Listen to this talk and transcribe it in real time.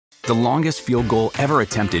The longest field goal ever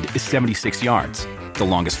attempted is 76 yards. The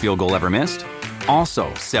longest field goal ever missed?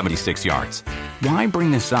 Also 76 yards. Why bring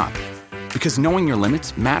this up? Because knowing your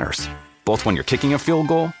limits matters, both when you're kicking a field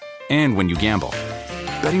goal and when you gamble.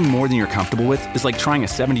 Betting more than you're comfortable with is like trying a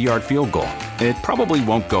 70-yard field goal. It probably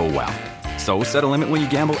won't go well. So set a limit when you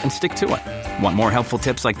gamble and stick to it. Want more helpful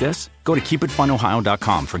tips like this? Go to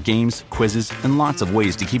keepitfunohio.com for games, quizzes, and lots of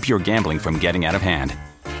ways to keep your gambling from getting out of hand.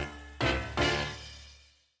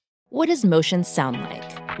 What does motion sound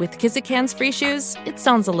like? With Kizikans free shoes, it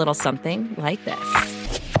sounds a little something like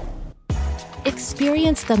this.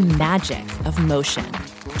 Experience the magic of motion.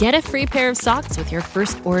 Get a free pair of socks with your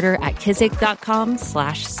first order at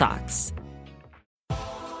kizik.com/socks.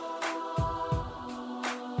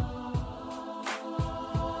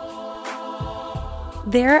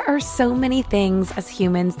 There are so many things as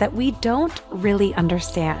humans that we don't really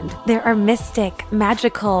understand. There are mystic,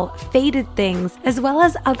 magical, fated things, as well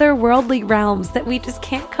as otherworldly realms that we just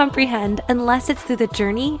can't comprehend unless it's through the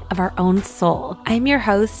journey of our own soul. I'm your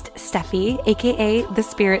host, Steffi, aka The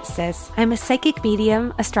Spirit Sis. I'm a psychic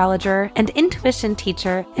medium, astrologer, and intuition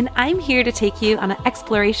teacher, and I'm here to take you on an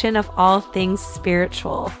exploration of all things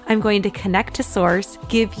spiritual. I'm going to connect to Source,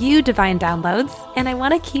 give you divine downloads, and I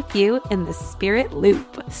want to keep you in the spirit loop.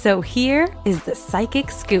 So here is the Psychic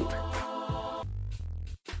Scoop.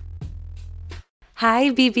 Hi,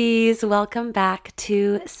 BBs. Welcome back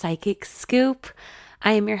to Psychic Scoop.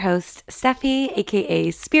 I am your host, Steffi, aka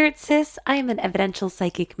Spirit Sis. I am an evidential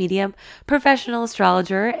psychic medium, professional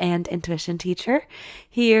astrologer, and intuition teacher,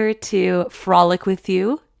 here to frolic with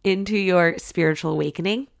you into your spiritual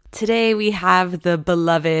awakening. Today we have the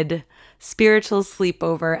beloved spiritual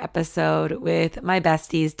sleepover episode with my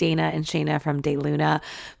besties Dana and Shayna from De Luna,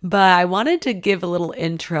 but I wanted to give a little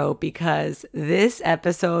intro because this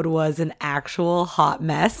episode was an actual hot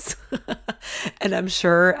mess and I'm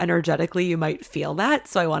sure energetically you might feel that,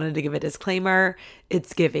 so I wanted to give a disclaimer.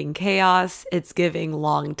 It's giving chaos, it's giving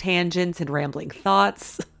long tangents and rambling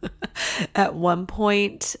thoughts. At one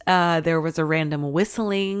point there was a random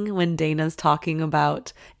whistling when Dana's talking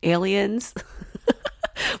about aliens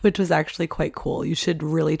which was actually quite cool. You should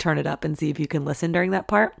really turn it up and see if you can listen during that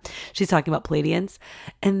part. She's talking about Pleiadians.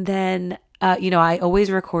 And then, I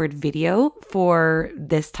always record video for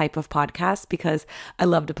this type of podcast because I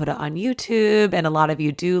love to put it on YouTube. And a lot of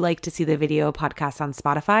you do like to see the video podcasts on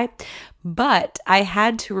Spotify. But I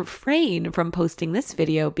had to refrain from posting this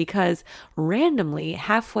video because randomly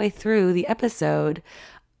halfway through the episode,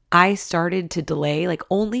 I started to delay, like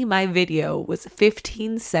only my video was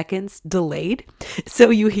 15 seconds delayed. So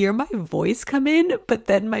you hear my voice come in, but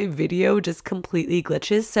then my video just completely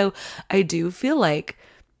glitches. So I do feel like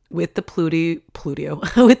with the Pluto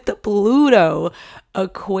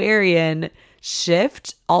Aquarian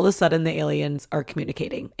shift, all of a sudden the aliens are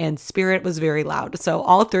communicating and Spirit was very loud. So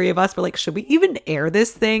all three of us were like, should we even air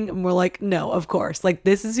this thing? And we're like, no, of course. Like,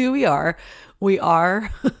 this is who we are. We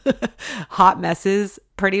are hot messes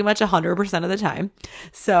pretty much 100% of the time.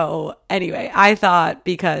 So anyway, I thought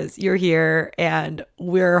because you're here and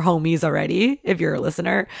we're homies already, if you're a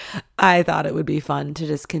listener, I thought it would be fun to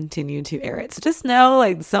just continue to air it. So just know,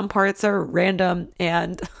 like, some parts are random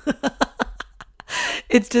and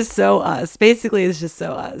it's just so us. Basically, it's just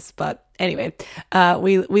so us. But anyway,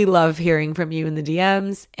 we love hearing from you in the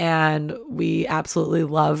DMs, and we absolutely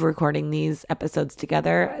love recording these episodes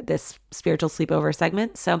together, this spiritual sleepover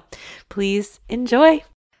segment. So please enjoy.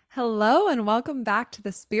 Hello and welcome back to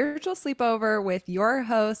the Spiritual Sleepover with your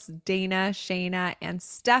hosts, Dana, Shayna, and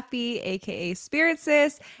Steffi, aka Spirit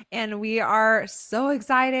Sis. And we are so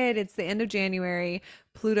excited. It's the end of January.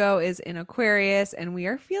 Pluto is in Aquarius, and we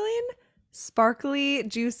are feeling sparkly,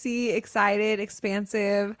 juicy, excited,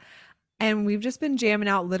 expansive. And we've just been jamming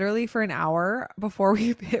out literally for an hour before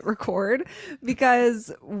we hit record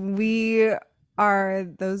because we are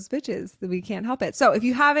those bitches that we can't help it. So if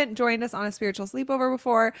you haven't joined us on a spiritual sleepover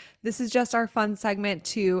before, this is just our fun segment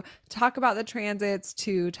to talk about the transits,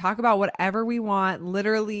 to talk about whatever we want,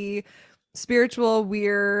 literally spiritual,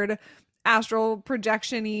 weird, astral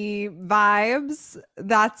projection-y vibes.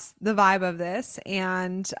 That's the vibe of this.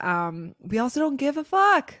 And we also don't give a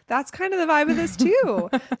fuck. That's kind of the vibe of this too.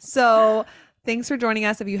 So thanks for joining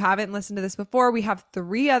us. If you haven't listened to this before, we have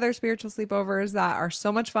 3 other spiritual sleepovers that are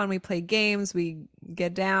so much fun. We play games. We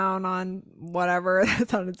get down on whatever.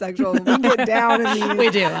 That sounded sexual. We get down in these.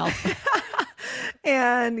 We do.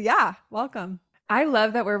 And yeah, welcome. I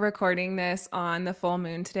love that we're recording this on the full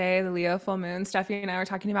moon today, the Leo full moon. Stephanie and I were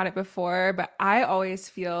talking about it before, but I always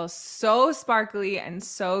feel so sparkly and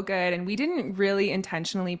so good. And we didn't really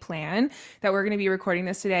intentionally plan that we're going to be recording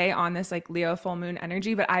this today on this like Leo full moon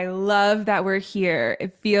energy, but I love that we're here.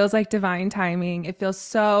 It feels like divine timing. It feels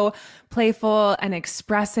so playful and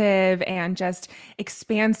expressive and just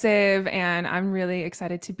expansive. And I'm really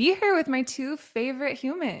excited to be here with my two favorite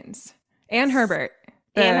humans and Herbert.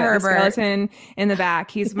 The skeleton in the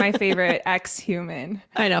back. He's my favorite ex-human.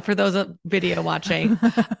 I know. For those of video watching,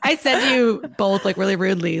 I said to you both like really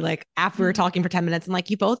rudely, like after we were talking for 10 minutes, and like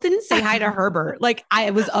you both didn't say hi to Herbert. Like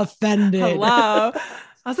I was offended. Hello.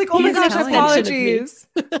 I was like, oh my gosh, apologies.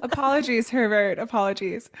 Apologies, Herbert.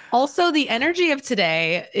 Apologies. Also, the energy of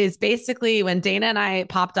today is basically when Dana and I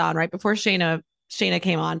popped on right before Shayna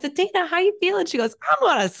came on. I said, Dana, how you feeling? She goes, I'm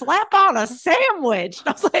going to slap on a sandwich. And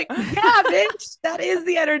I was like, yeah, bitch, that is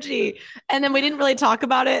the energy. And then we didn't really talk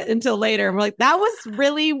about it until later. And we're like, that was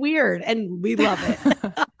really weird. And we love it.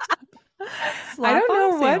 I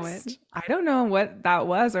don't know what that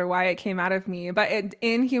was or why it came out of me, but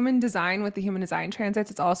in human design with the human design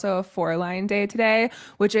transits, it's also a 4-line day today,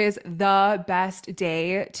 which is the best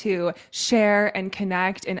day to share and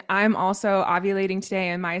connect. And I'm also ovulating today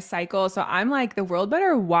in my cycle. So I'm like, the world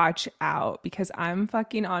better watch out because I'm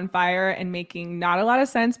fucking on fire and making not a lot of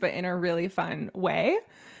sense, but in a really fun way.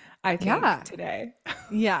 I think today.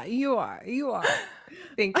 Yeah, you are.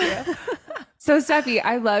 Thank you. So Steffi,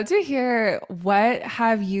 I'd love to hear, what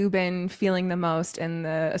have you been feeling the most in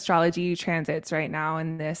the astrology transits right now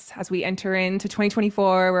in this, as we enter into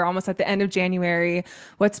 2024, we're almost at the end of January.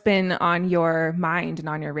 What's been on your mind and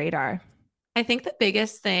on your radar? I think the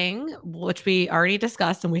biggest thing, which we already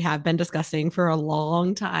discussed and we have been discussing for a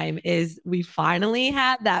long time, is we finally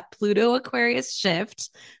had that Pluto Aquarius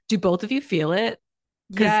shift. Do both of you feel it?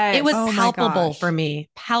 Because it was palpable for me.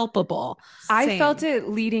 Palpable. I felt it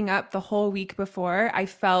leading up the whole week before. I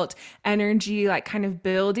felt energy like kind of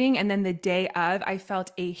building. And then the day of, I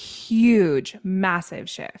felt a huge, massive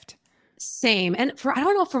shift. Same. And I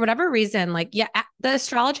don't know, for whatever reason, like, the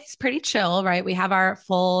astrology is pretty chill, right? We have our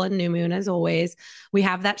full and new moon as always. We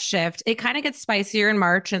have that shift. It kind of gets spicier in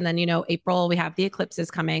March. And then, April, we have the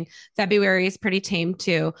eclipses coming. February is pretty tame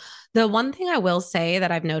too. The one thing I will say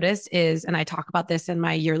that I've noticed is, and I talk about this in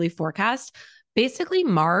my yearly forecast, basically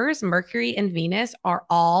Mars, Mercury, and Venus are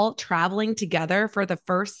all traveling together for the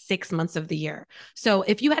first 6 months of the year. So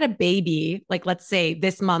if you had a baby, like let's say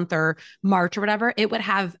this month or March or whatever, it would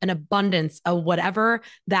have an abundance of whatever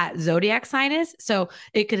that zodiac sign is. So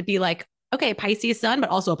it could be like, okay, Pisces sun, but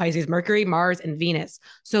also Pisces Mercury, Mars, and Venus.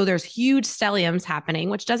 So there's huge stelliums happening,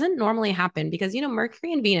 which doesn't normally happen because,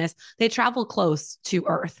 Mercury and Venus, they travel close to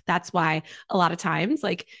Earth. That's why a lot of times,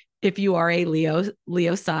 like, if you are a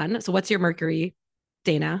Leo sun, so what's your Mercury,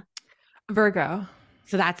 Dana? Virgo.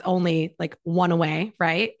 So that's only like one away,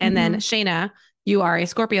 right? And then Shayna, you are a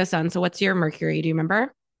Scorpio sun. So what's your Mercury? Do you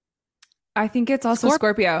remember? I think it's also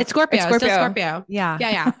Scorpio. It's Scorpio. It's still Scorpio. Yeah.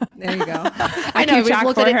 There you go. I know. We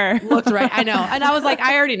looked at her. Looked right. I know. And I was like,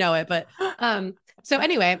 I already know it. But so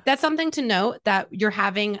anyway, that's something to note, that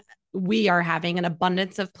we are having an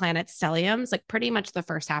abundance of planet stelliums, like pretty much the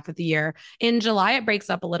first half of the year. In July, it breaks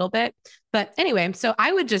up a little bit. But anyway, so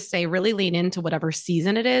I would just say really lean into whatever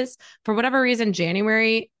season it is. For whatever reason,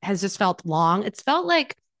 January has just felt long. It's felt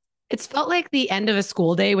like the end of a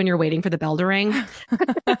school day when you're waiting for the bell to ring.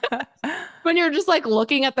 When you're just like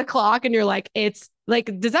looking at the clock and you're like, it's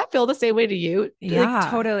like, does that feel the same way to you? Yeah, like,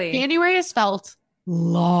 totally. January has felt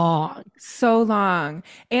long, so long.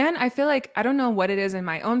 And I feel like, I don't know what it is in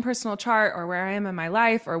my own personal chart or where I am in my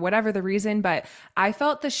life or whatever the reason, but I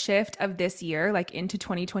felt the shift of this year, like into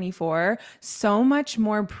 2024, so much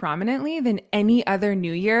more prominently than any other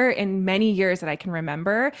new year in many years that I can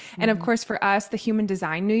remember. And of course, for us, the human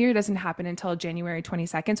design new year doesn't happen until January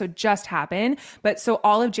 22nd. So it just happened. But so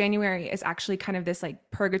all of January is actually kind of this like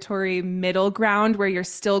purgatory middle ground where you're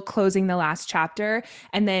still closing the last chapter.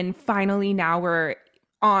 And then finally now we're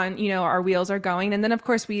on, our wheels are going. And then of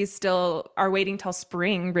course we still are waiting till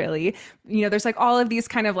spring, really. There's like all of these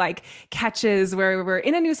kind of like catches where we're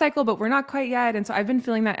in a new cycle, but we're not quite yet. And so I've been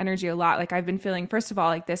feeling that energy a lot. Like I've been feeling, first of all,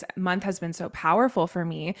 like this month has been so powerful for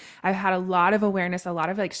me. I've had a lot of awareness, a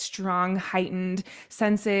lot of like strong, heightened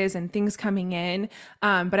senses and things coming in.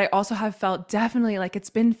 But I also have felt definitely like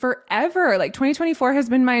it's been forever. Like 2024 has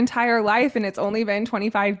been my entire life and it's only been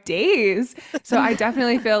 25 days. So I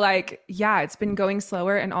definitely feel like, it's been going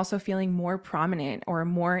slower and also feeling more prominent or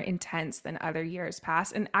more intense than other years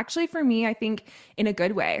past. And actually for me, I think in a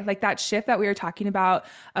good way, like that shift that we were talking about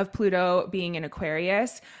of Pluto being in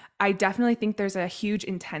Aquarius, I definitely think there's a huge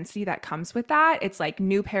intensity that comes with that. It's like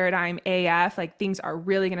new paradigm AF, like things are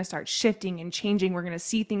really going to start shifting and changing. We're going to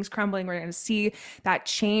see things crumbling. We're going to see that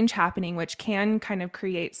change happening, which can kind of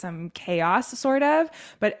create some chaos sort of.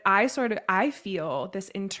 But I feel this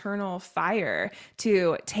internal fire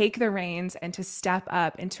to take the reins and to step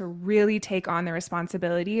up and to really take on the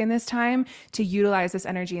responsibility in this time to utilize this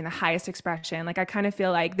energy in the highest expression. Like I kind of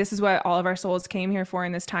feel like this is what all of our souls came here for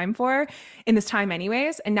in this time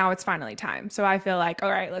anyways. And now it's finally time. So I feel like,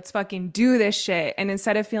 all right, let's fucking do this shit. And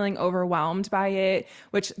instead of feeling overwhelmed by it,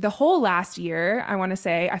 which the whole last year, I want to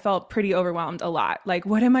say I felt pretty overwhelmed a lot. Like,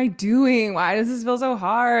 what am I doing? Why does this feel so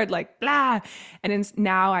hard? Like, blah. And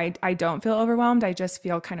now I don't feel overwhelmed. I just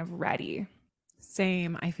feel kind of ready.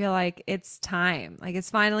 Same. I feel like it's time. Like it's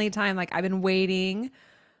finally time. Like I've been waiting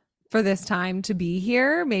for this time to be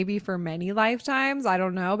here, maybe for many lifetimes. I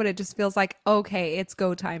don't know, but it just feels like, okay, it's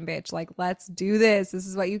go time, bitch. Like, let's do this. This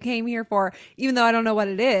is what you came here for, even though I don't know what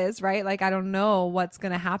it is, right? Like, I don't know what's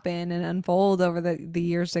going to happen and unfold over the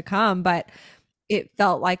years to come, but it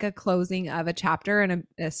felt like a closing of a chapter and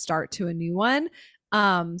a start to a new one.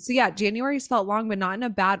 So yeah, January's felt long, but not in a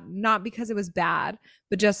bad, not because it was bad,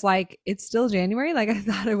 but just like it's still January. Like I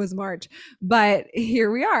thought it was March, but here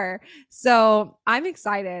we are. So I'm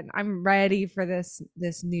excited. I'm ready for this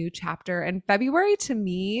new chapter. And February to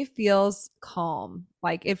me feels calm.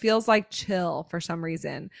 Like it feels like chill for some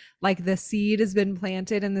reason. Like the seed has been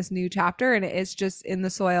planted in this new chapter and it's just in the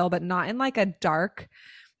soil, but not in like a dark,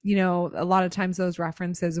 a lot of times those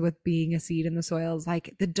references with being a seed in the soil is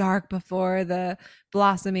like the dark before the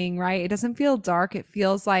blossoming, right? It doesn't feel dark. It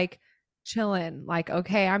feels like chilling. Like,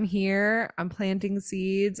 okay, I'm here. I'm planting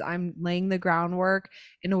seeds. I'm laying the groundwork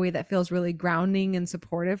in a way that feels really grounding and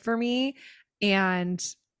supportive for me. And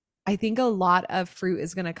I think a lot of fruit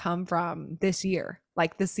is going to come from this year,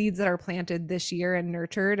 like the seeds that are planted this year and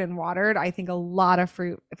nurtured and watered. I think a lot of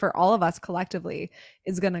fruit for all of us collectively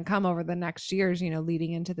is going to come over the next years,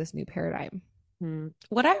 leading into this new paradigm.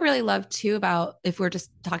 What I really love too about, if we're just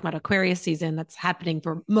talking about Aquarius season that's happening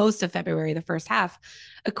for most of February, the first half,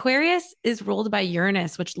 Aquarius is ruled by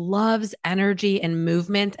Uranus, which loves energy and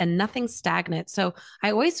movement and nothing stagnant. So I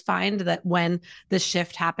always find that when the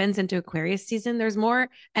shift happens into Aquarius season, there's more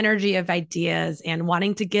energy of ideas and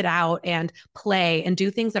wanting to get out and play and do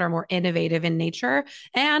things that are more innovative in nature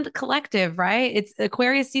and collective, right? It's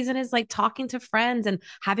Aquarius season is like talking to friends and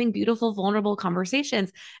having beautiful, vulnerable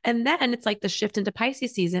conversations. And then it's like the shift into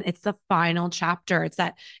Pisces season. It's the final chapter. It's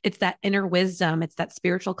that inner wisdom. It's that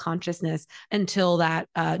spiritual consciousness until that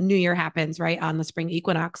new year happens, right, on the spring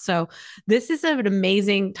equinox. So this is an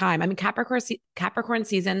amazing time. I mean, Capricorn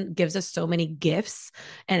season gives us so many gifts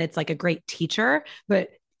and it's like a great teacher,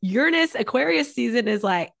 but Uranus Aquarius season is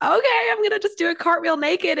like, okay, I'm going to just do a cartwheel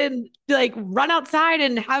naked and like run outside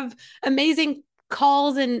and have amazing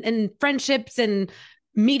calls and friendships and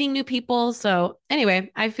meeting new people. So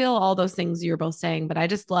anyway, I feel all those things you're both saying, but I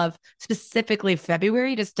just love specifically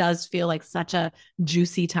February just does feel like such a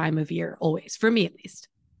juicy time of year always, for me at least.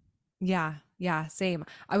 Yeah, same.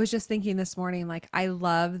 I was just thinking this morning, like I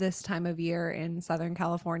love this time of year in Southern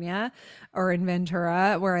California or in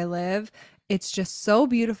Ventura where I live. It's just so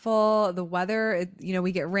beautiful. The weather,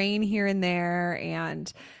 we get rain here and there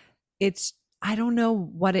and I don't know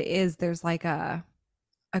what it is. There's like a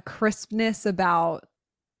crispness about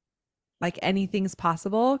like anything's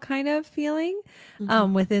possible kind of feeling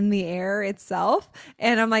within the air itself.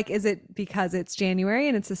 And I'm like, is it because it's January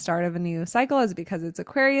and it's the start of a new cycle? Is it because it's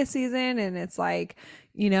Aquarius season and it's like,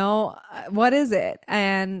 what is it?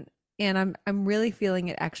 And I'm really feeling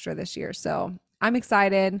it extra this year. So I'm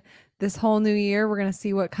excited. This whole new year, we're going to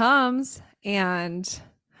see what comes. And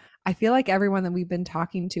I feel like everyone that we've been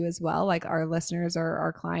talking to as well, like our listeners or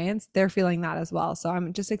our clients, they're feeling that as well. So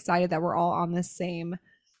I'm just excited that we're all on this same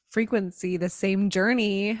frequency, the same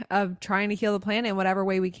journey of trying to heal the planet in whatever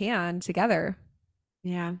way we can together.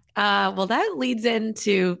 Yeah. Well, that leads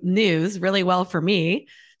into news really well for me.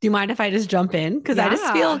 Do you mind if I just jump in? Because I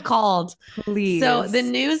just feel called. Please. So the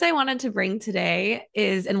news I wanted to bring today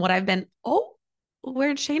is, and what I've been,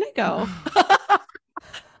 where'd Shayna go?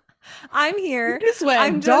 I'm here. You just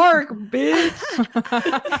went dark, bitch.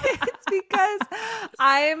 It's because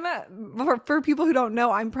for people who don't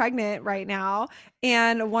know, I'm pregnant right now.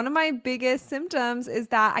 And one of my biggest symptoms is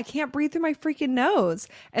that I can't breathe through my freaking nose.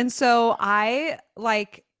 And so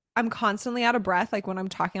I'm constantly out of breath. Like when I'm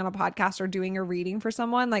talking on a podcast or doing a reading for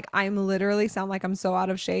someone, like I'm literally sound like I'm so out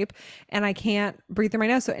of shape and I can't breathe through my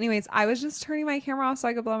nose. So anyways, I was just turning my camera off so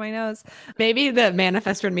I could blow my nose. Maybe the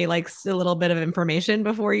manifestor in me likes a little bit of information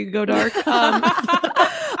before you go dark.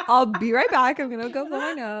 I'll be right back. I'm gonna go blow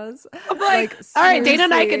my nose. I'm like, all right, Dana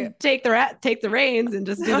and I seriously. can take the reins and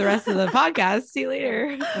just do the rest of the podcast. See you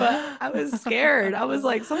later. But I was scared. I was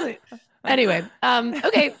like, something. Anyway,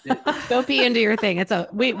 okay, go pee into your thing.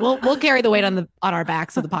 We'll carry the weight on our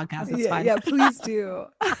backs of the podcast. That's fine. Yeah, please do.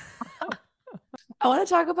 I want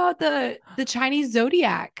to talk about the Chinese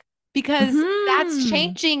zodiac because that's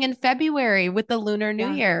changing in February with the Lunar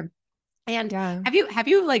New Year. And have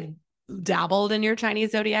you like dabbled in your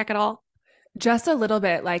Chinese zodiac at all? Just a little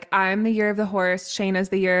bit. Like I'm the year of the horse, Shayna's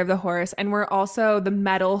the year of the horse, and we're also the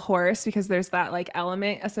metal horse because there's that like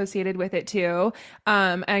element associated with it too.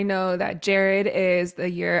 I know that Jared is the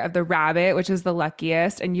year of the rabbit, which is the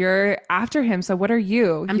luckiest, and you're after him. So what are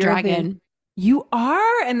you? I'm dragon. You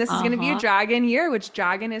are, and this is going to be a dragon year, which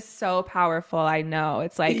dragon is so powerful. I know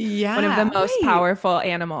it's like one of the most powerful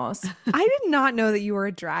animals. I did not know that you were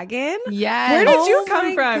a dragon. Yes. Where did you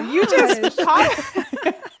come from? Gosh. You just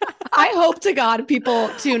I hope to God people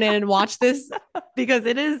tune in and watch this because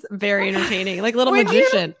it is very entertaining, like Little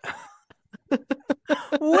Magician.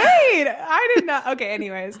 Wait, I did not. Okay,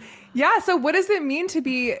 anyways. Yeah, so what does it mean to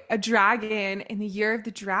be a dragon in the year of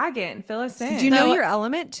the dragon? Fill us in. Do you know your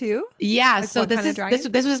element too? Yeah, Like so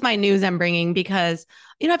this was my news I'm bringing because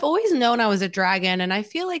I've always known I was a dragon, and I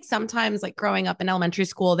feel like sometimes like growing up in elementary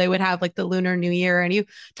school they would have like the Lunar New Year and you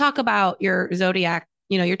talk about your zodiac,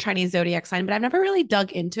 your Chinese zodiac sign, but I've never really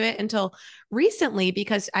dug into it until recently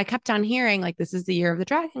because I kept on hearing like this is the year of the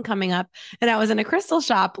dragon coming up. And I was in a crystal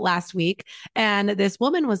shop last week and this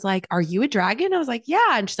woman was like, "Are you a dragon?" I was like,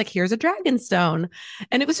 "Yeah." And she's like, "Here's a dragon stone."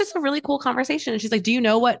 And it was just a really cool conversation. And she's like, "Do you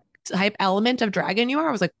know what type element of dragon you are?"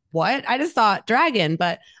 I was like, "What?" I just thought dragon,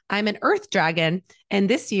 but I'm an earth dragon. And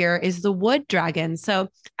this year is the wood dragon. So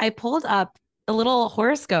I pulled up a little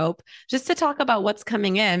horoscope just to talk about what's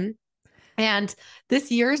coming in. And this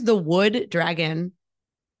year's the wood dragon.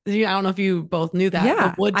 I don't know if you both knew that.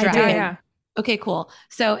 Yeah, the wood dragon. I did. Yeah. Okay, cool.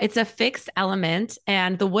 So it's a fixed element,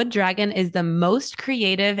 and the wood dragon is the most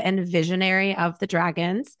creative and visionary of the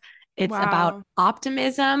dragons. It's about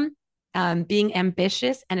optimism, being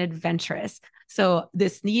ambitious and adventurous. So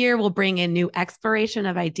this year will bring in new exploration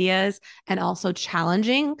of ideas and also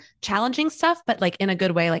challenging stuff, but like in a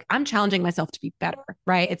good way. Like I'm challenging myself to be better,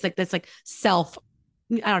 right? It's like this like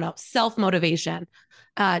self-motivation,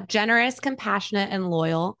 generous, compassionate, and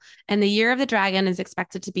loyal. And the year of the dragon is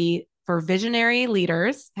expected to be for visionary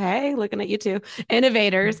leaders. Hey, looking at you too,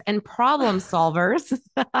 innovators and problem solvers.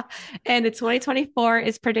 And 2024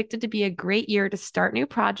 is predicted to be a great year to start new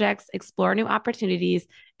projects, explore new opportunities,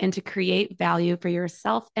 and to create value for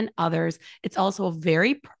yourself and others. It's also a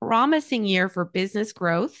very promising year for business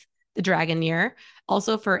growth, the dragon year,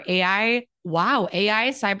 also for AI. Wow, AI,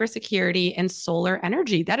 cybersecurity, and solar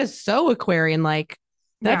energy. That is so Aquarian-like.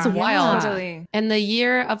 That's wild. Totally. And the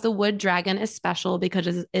year of the wood dragon is special because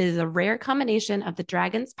it is a rare combination of the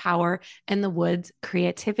dragon's power and the wood's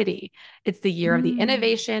creativity. It's the year of the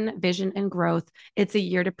innovation, vision, and growth. It's a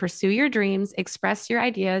year to pursue your dreams, express your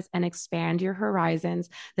ideas, and expand your horizons.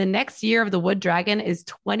 The next year of the wood dragon is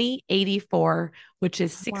 2084, which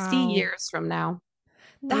is 60 years from now.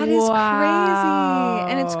 That is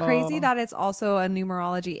crazy. And it's crazy that it's also a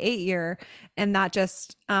numerology 8 year. And that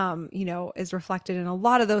just, is reflected in a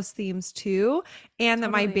lot of those themes too. And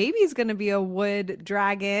that my baby's going to be a wood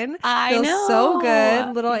dragon. I Feels know. so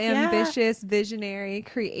good. Little ambitious, visionary,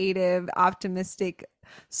 creative, optimistic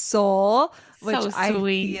soul, which So I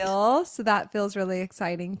sweet. feel. So that feels really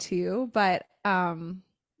exciting too. But, wow.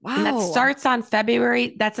 And that starts on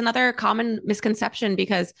February. That's another common misconception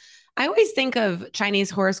because I always think of Chinese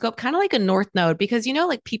horoscope kind of like a North Node because,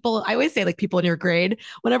 like people, I always say like people in your grade,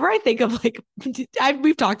 whenever I think of like,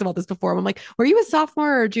 we've talked about this before. I'm like, were you a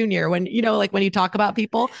sophomore or a junior when, like when you talk about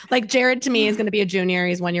people, like Jared to me is going to be a junior.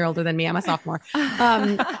 He's 1 year older than me. I'm a sophomore.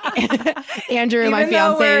 Andrew, Even my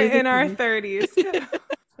fiance, we're is in our 30s.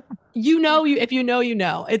 If you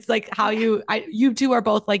know, it's like how you two are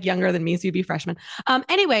both like younger than me. So you'd be freshmen.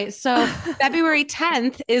 Anyway, so February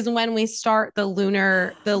 10th is when we start the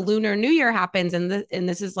lunar New Year happens. And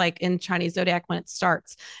this is like in Chinese zodiac when it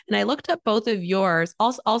starts. And I looked up both of yours.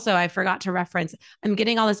 Also, I forgot to reference, I'm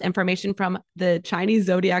getting all this information from the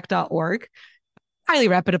ChineseZodiac.org. Highly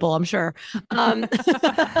reputable, I'm sure.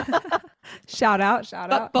 Shout out.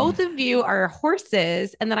 But both of you are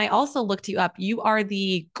horses. And then I also looked you up. You are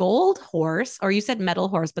the gold horse, or you said metal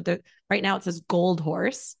horse, but right now it says gold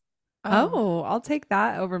horse. Oh, I'll take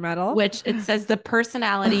that over metal. Which it says the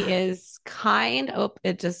personality is kind. Oh,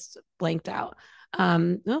 it just blanked out.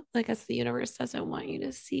 Oh, I guess the universe doesn't want you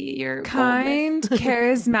to see your Kind, boldness.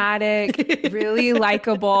 charismatic, really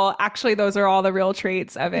likable. Actually, those are all the real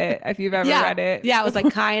traits of it, if you've ever Yeah. read it. Yeah. It was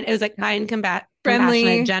like kind. It was like kind, compassionate,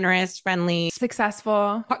 Friendly, generous, friendly,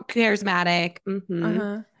 successful. charismatic.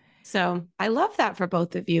 Uh-huh. So I love that for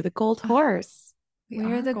both of you. The gold Oh, horse. We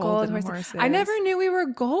we're are the gold golden horses. I never horses. knew we were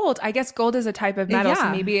gold. I guess gold is a type of metal, so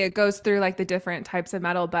Yeah. maybe it goes through like the different types of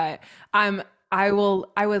metal, but I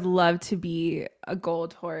would love to be a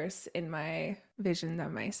gold horse in my vision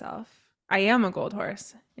of myself. I am a gold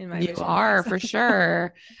horse in my You vision of are myself. for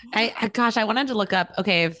sure. Gosh, I wanted to look up.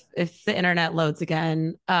 Okay, if the internet loads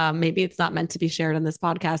again, maybe it's not meant to be shared on this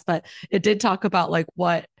podcast, but it did talk about like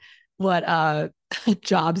what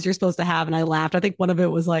jobs you're supposed to have, and I laughed. I think one of it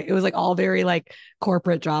was like all very like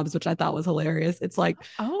corporate jobs, which I thought was hilarious. It's like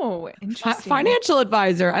Oh, interesting. financial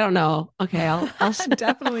advisor. I don't know. Okay, I'll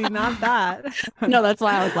Definitely not that. no, that's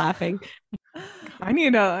why I was laughing. I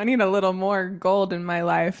need a little more gold in my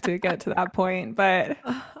life to get to that point, but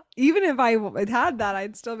Even if I had that,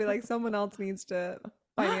 I'd still be like, someone else needs to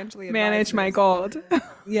financially manage advise my me. gold.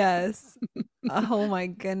 Yes. Oh my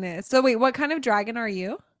goodness. So wait, what kind of dragon are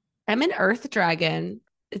you? I'm an earth dragon.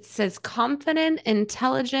 It says confident,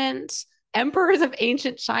 intelligent. Emperors of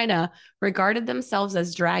ancient China regarded themselves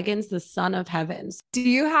as dragons, the son of heavens. Do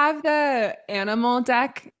you have the animal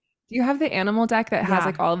deck? Do you have the animal deck that has Yeah.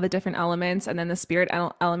 like all of the different elements, and then the spirit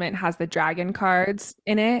element has the dragon cards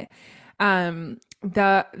in it?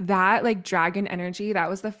 That like dragon energy, that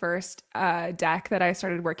was the first deck that I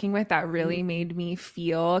started working with that really made me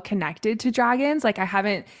feel connected to dragons. Like I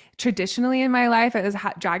haven't traditionally in my life,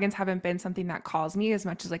 dragons haven't been something that calls me as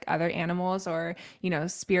much as like other animals or, you know,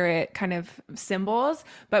 spirit kind of symbols.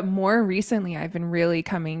 But more recently, I've been really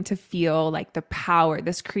coming to feel like the power,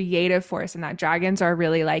 this creative force, and that dragons are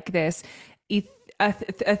really like this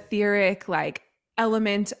etheric, like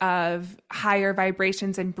element of higher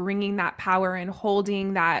vibrations and bringing that power and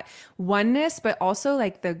holding that oneness, but also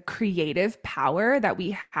like the creative power that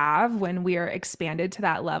we have when we are expanded to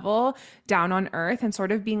that level down on earth, and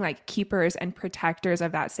sort of being like keepers and protectors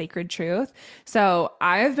of that sacred truth. So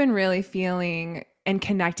I've been really feeling and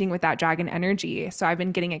connecting with that dragon energy. So I've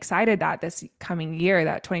been getting excited that this coming year,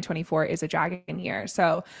 that 2024 is a dragon year.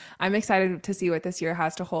 So I'm excited to see what this year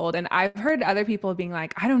has to hold. And I've heard other people being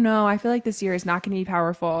like, I don't know, I feel like this year is not going to be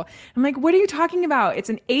powerful. I'm like, what are you talking about? It's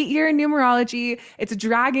an 8-year in numerology. It's a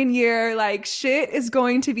dragon year. Like shit is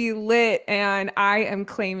going to be lit. And I am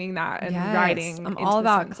claiming that and riding. I'm into all the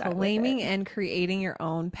about sunset with claiming it. and creating your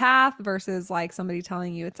own path versus like somebody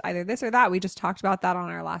telling you it's either this or that. We just talked about that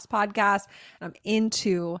on our last podcast. And I'm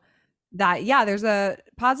into that. Yeah, there's a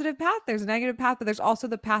positive path, there's a negative path, but there's also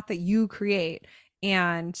the path that you create.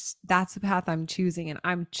 And that's the path I'm choosing. And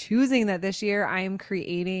I'm choosing that this year I am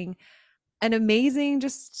creating an amazing,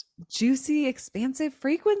 just juicy, expansive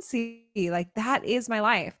frequency. Like that is my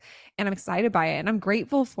life. And I'm excited by it. And I'm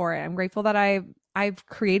grateful for it. I'm grateful that I've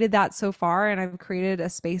created that so far, and I've created a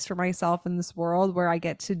space for myself in this world where I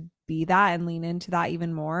get to be that and lean into that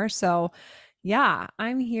even more. So yeah,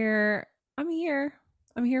 I'm here. I'm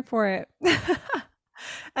here for it.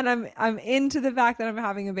 And I'm into the fact that I'm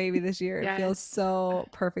having a baby this year. It feels so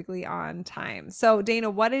perfectly on time. So Dana,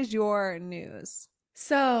 what is your news?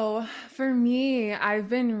 So for me, I've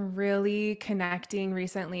been really connecting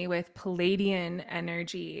recently with Palladian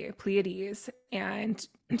energy, Pleiades, and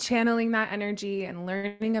channeling that energy and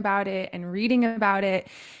learning about it and reading about it.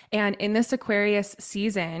 And in this Aquarius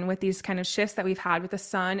season, with these kind of shifts that we've had with the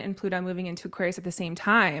sun and Pluto moving into Aquarius at the same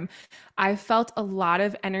time, I felt a lot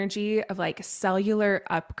of energy of like cellular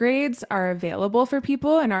upgrades are available for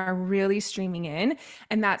people and are really streaming in.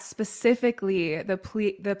 And that specifically the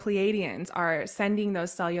Pleiadians are sending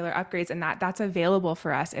those cellular upgrades, and that's available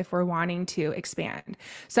for us if we're wanting to expand.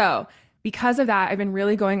 So because of that, I've been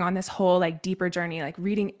really going on this whole like deeper journey, like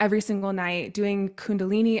reading every single night, doing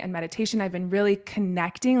Kundalini and meditation. I've been really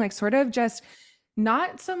connecting, like sort of just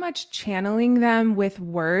not so much channeling them with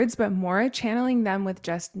words, but more channeling them with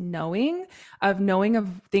just knowing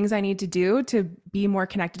of things I need to do to be more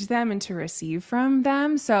connected to them and to receive from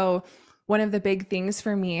them. So one of the big things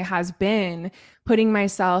for me has been putting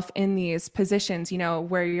myself in these positions, you know,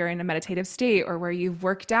 where you're in a meditative state or where you've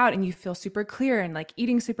worked out and you feel super clear and like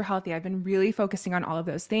eating super healthy. I've been really focusing on all of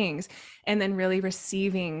those things and then really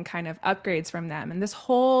receiving kind of upgrades from them. And this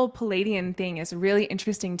whole Palladian thing is really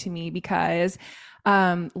interesting to me because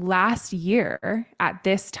Last year at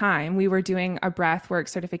this time, we were doing a breath work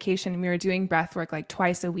certification and we were doing breath work like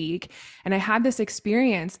twice a week. And I had this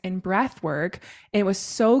experience in breath work. And it was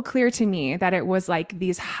so clear to me that it was like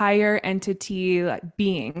these higher entity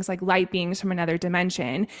beings, like light beings from another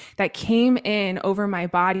dimension that came in over my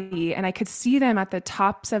body. And I could see them at the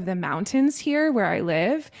tops of the mountains here where I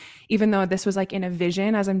live. Even though this was like in a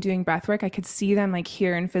vision as I'm doing breath work, I could see them like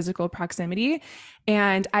here in physical proximity.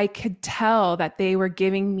 And I could tell that they were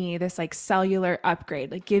giving me this like cellular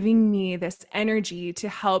upgrade, like giving me this energy to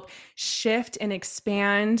help shift and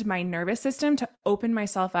expand my nervous system to open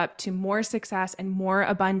myself up to more success and more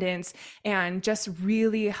abundance, and just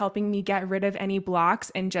really helping me get rid of any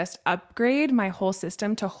blocks and just upgrade my whole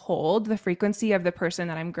system to hold the frequency of the person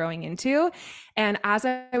that I'm growing into. And as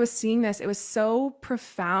I was seeing this, it was so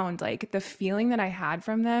profound. Like the feeling that I had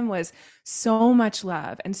from them was so much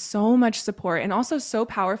love and so much support, and also so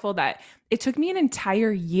powerful that it took me an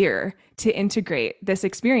entire year to integrate this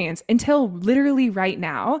experience until literally right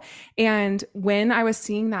now. And when I was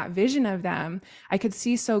seeing that vision of them, I could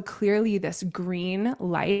see so clearly this green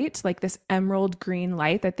light, like this emerald green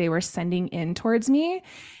light that they were sending in towards me.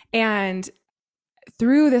 And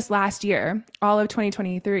through this last year, all of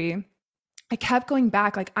 2023, I kept going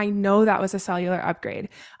back. Like, I know that was a cellular upgrade.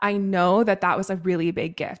 I know that that was a really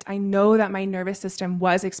big gift. I know that my nervous system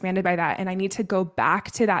was expanded by that. And I need to go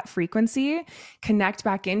back to that frequency, connect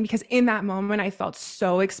back in, because in that moment, I felt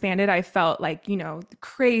so expanded. I felt like, you know,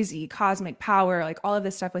 crazy cosmic power, like all of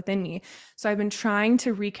this stuff within me. So I've been trying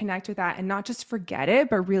to reconnect with that and not just forget it,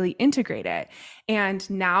 but really integrate it. And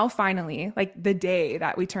now finally, like the day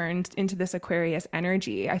that we turned into this Aquarius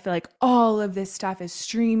energy, I feel like all of this stuff is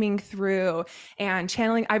streaming through and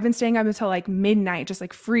channeling. I've been staying up until like midnight, just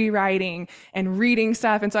like free writing and reading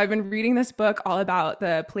stuff. And so I've been reading this book all about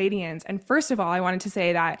the Pleiadians. And first of all, I wanted to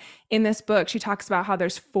say that in this book, she talks about how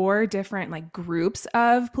there's 4 different like groups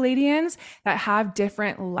of Pleiadians that have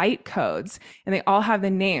different light codes, and they all have the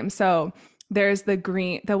name. So there's the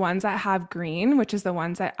ones that have green, which is the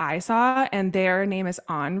ones that I saw, and their name is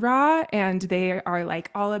An-Ra, and they are like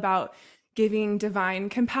all about giving divine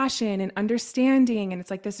compassion and understanding. And it's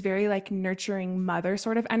like this very like nurturing mother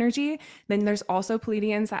sort of energy. Then there's also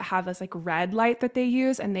Pleiadians that have this like red light that they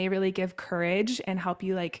use, and they really give courage and help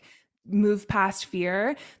you like move past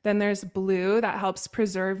fear. Then there's blue that helps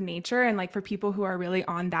preserve nature. And like for people who are really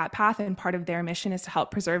on that path and part of their mission is to help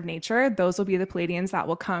preserve nature, those will be the Pleiadians that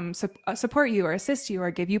will come support you or assist you or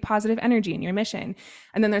give you positive energy in your mission.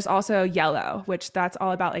 And then there's also yellow, which that's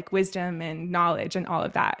all about like wisdom and knowledge and all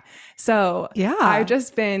of that. So yeah, I've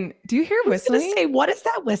just been, do you hear whistling? I was gonna say, what is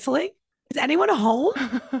that whistling? Is anyone home?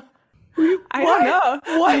 I don't know.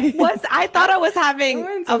 What was, I thought I was having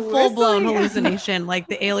a full-blown whistling. hallucination. Like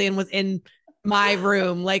the alien was in my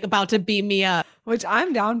room, like about to beam me up. Which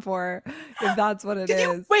I'm down for, if that's what it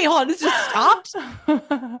is. Wait, hold on. This just stopped?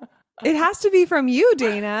 It has to be from you,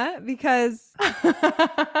 Dana, because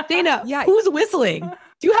Dana, who's whistling?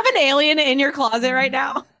 Do you have an alien in your closet right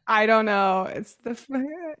now? I don't know. It's the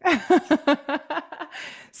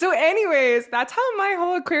So anyways, that's how my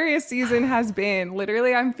whole Aquarius season has been.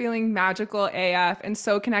 Literally, I'm feeling magical AF and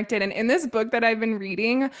so connected. And in this book that I've been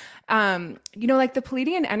reading, you know, like the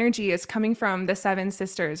Pleiadian energy is coming from the 7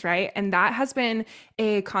 sisters, right? And that has been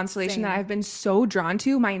a constellation that I've been so drawn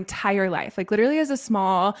to my entire life. Like literally as a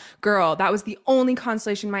small girl, that was the only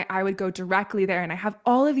constellation my eye would go directly there. And I have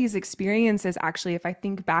all of these experiences, actually, if I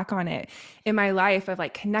think back on it in my life, of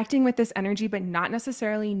like connecting with this energy, but not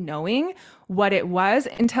necessarily knowing what it was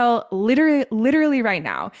until literally right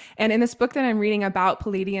now. And in this book that I'm reading about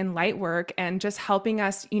Pleiadian light work and just helping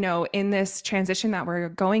us, you know, in this transition that we're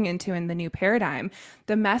going into in the new paradigm,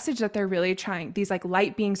 the message that they're really trying, these like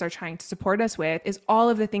light beings are trying to support us with, is all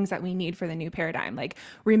of the things that we need for the new paradigm, like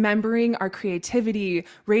remembering our creativity,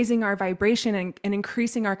 raising our vibration, and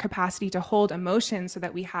increasing our capacity to hold emotions so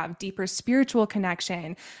that we have deeper spiritual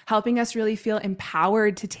connection, helping us really feel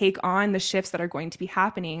empowered to take on the shifts that are going to be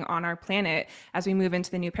happening on our planet as we move into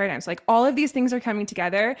the new paradigm. So like all of these things are coming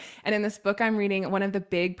together. And in this book I'm reading, one of the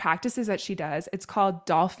big practices that she does, it's called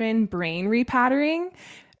dolphin brain repatterning,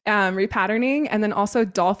 and then also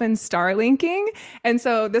dolphin star linking. And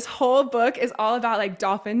so this whole book is all about like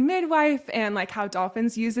dolphin midwife and like how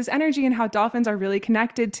dolphins use this energy and how dolphins are really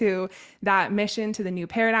connected to that mission, to the new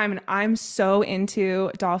paradigm. And I'm so into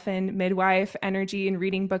dolphin midwife energy and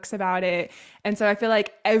reading books about it. And so I feel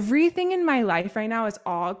like everything in my life right now is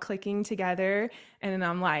all clicking together. And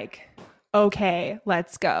I'm like, okay,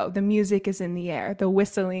 let's go. The music is in the air. The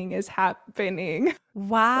whistling is happening.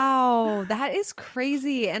 Wow, that is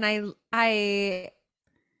crazy. And I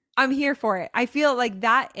I'm here for it. I feel like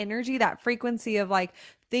that energy, that frequency of like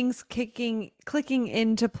things clicking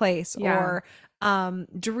into place, or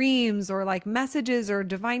dreams, or like messages, or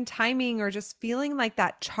divine timing, or just feeling like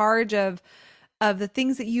that charge of the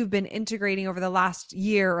things that you've been integrating over the last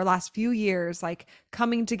year or last few years, like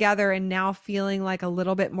coming together and now feeling like a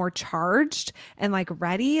little bit more charged and like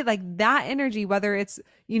ready, like that energy, whether it's,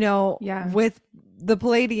 with the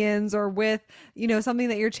Palladians, or with, something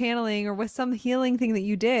that you're channeling, or with some healing thing that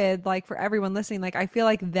you did, like for everyone listening, like I feel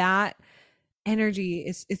like that energy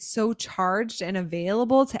it's so charged and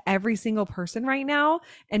available to every single person right now,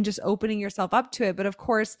 and just opening yourself up to it. But of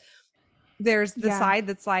course, there's the side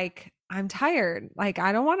that's like, I'm tired. Like,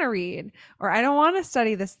 I don't want to read, or I don't want to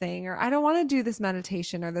study this thing, or I don't want to do this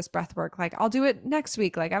meditation or this breath work. Like, I'll do it next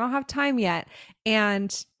week. Like, I don't have time yet.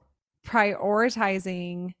 And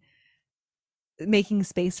prioritizing making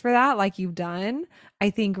space for that, like you've done, I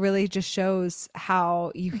think really just shows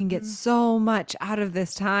how you can get so much out of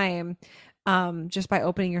this time, just by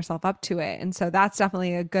opening yourself up to it. And so that's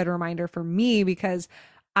definitely a good reminder for me, because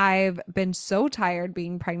I've been so tired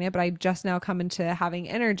being pregnant, but I just now come into having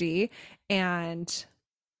energy, and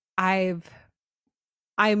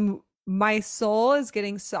my soul is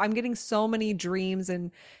I'm getting so many dreams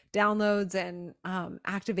and downloads and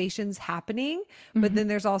activations happening. But then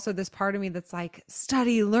there's also this part of me that's like,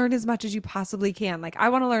 learn as much as you possibly can. Like, I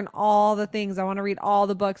want to learn all the things. I want to read all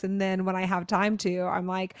the books. And then when I have time to, I'm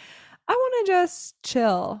like, I want to just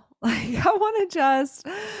chill. Like, I want to just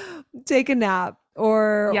take a nap,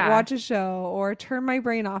 or watch a show, or turn my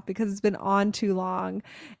brain off because it's been on too long.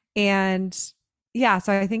 And yeah,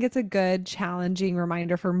 so I think it's a good challenging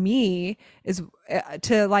reminder for me, is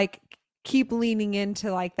to like keep leaning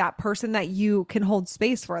into like that person that you can hold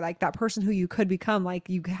space for, like that person who you could become, like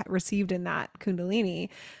you received in that Kundalini,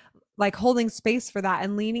 like holding space for that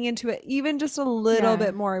and leaning into it even just a little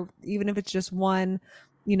bit more, even if it's just one,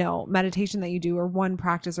 meditation that you do, or one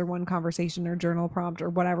practice, or one conversation, or journal prompt, or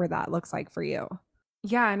whatever that looks like for you.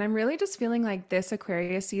 Yeah. And I'm really just feeling like this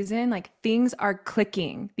Aquarius season, like things are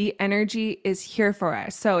clicking. The energy is here for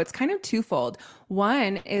us. So it's kind of twofold.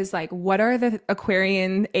 One is like, what are the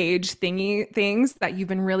Aquarian age things that you've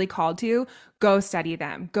been really called to? Go study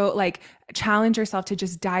them. Go like challenge yourself to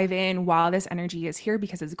just dive in while this energy is here,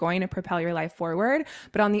 because it's going to propel your life forward.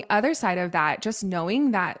 But on the other side of that, just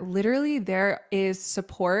knowing that literally there is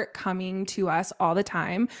support coming to us all the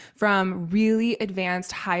time from really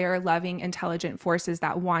advanced, higher, loving, intelligent forces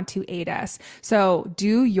that want to aid us. So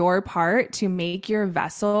do your part to make your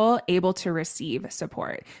vessel able to receive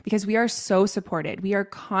support, because we are so supported. We are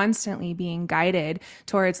constantly being guided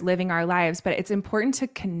towards living our lives, but it's important to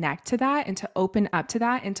connect to that and to open up to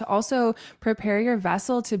that, and to also prepare your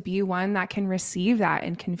vessel to be one that can receive that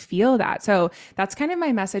and can feel that. So that's kind of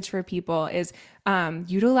my message for people is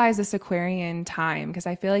utilize this Aquarian time, because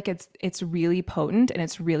I feel like it's really potent and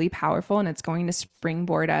it's really powerful, and it's going to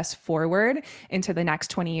springboard us forward into the next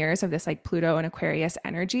 20 years of this like Pluto and Aquarius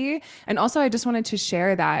energy. And also I just wanted to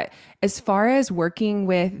share that as far as working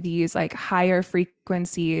with these like higher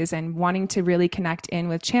frequencies and wanting to really connect in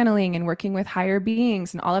with channeling and working with higher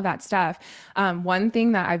beings and all of that stuff, one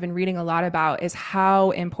thing that I've been reading a lot about is how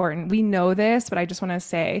important, we know this, but I just want to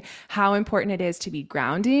say how important it is to be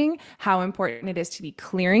grounding, how important it is to be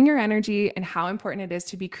clearing your energy, and how important it is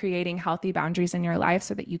to be creating healthy boundaries in your life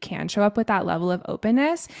so that you can show up with that level of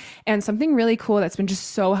openness. And something really cool that's been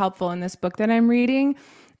just so helpful in this book that I'm reading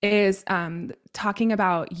is talking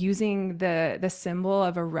about using the symbol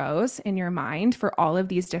of a rose in your mind for all of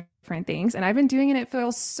these different things. And I've been doing it. It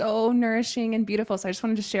feels so nourishing and beautiful. So I just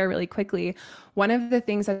wanted to share really quickly. One of the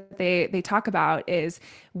things that they talk about is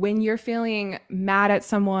when you're feeling mad at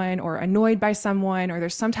someone or annoyed by someone, or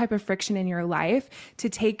there's some type of friction in your life, to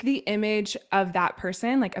take the image of that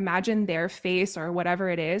person, like imagine their face or whatever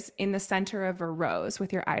it is in the center of a rose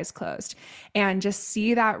with your eyes closed, and just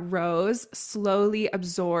see that rose slowly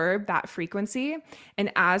absorb that frequency.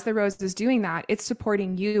 And as the rose is doing that, it's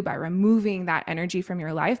supporting you by removing that energy from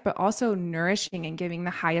your life, but also nourishing and giving the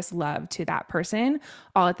highest love to that person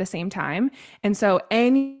all at the same time. And so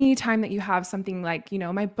anytime that you have something like,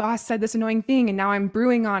 my boss said this annoying thing and now I'm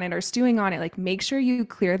brewing on it or stewing on it, like make sure you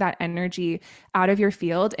clear that energy out of your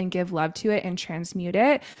field and give love to it and transmute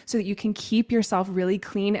it so that you can keep yourself really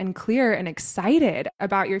clean and clear and excited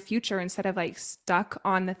about your future, instead of like stuck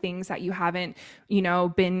on the things that you haven't,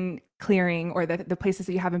 been clearing, or the places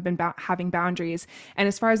that you haven't been having boundaries. And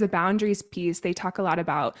as far as the boundaries piece, they talk a lot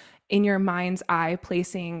about in your mind's eye,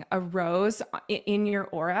 placing a rose in your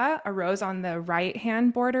aura, a rose on the right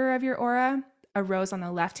hand border of your aura, a rose on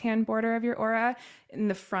the left hand border of your aura, in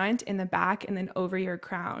the front, in the back, and then over your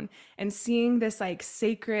crown. And seeing this like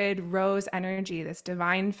sacred rose energy, this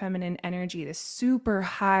divine feminine energy, this super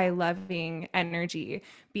high loving energy,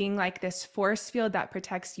 being like this force field that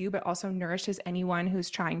protects you, but also nourishes anyone who's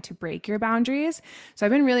trying to break your boundaries. So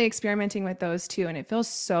I've been really experimenting with those too, and it feels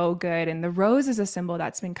so good. And the rose is a symbol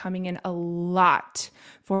that's been coming in a lot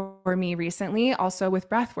for me recently. Also with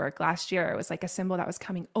breath work last year, it was like a symbol that was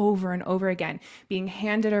coming over and over again, being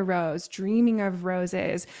handed a rose, dreaming of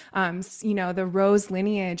roses, the rose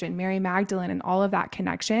lineage and Mary Magdalene and all of that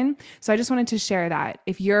connection. So I just wanted to share that.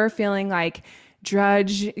 If you're feeling like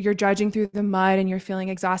you're drudging through the mud and you're feeling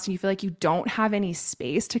exhausted, you feel like you don't have any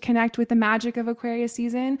space to connect with the magic of Aquarius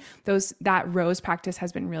season, that rose practice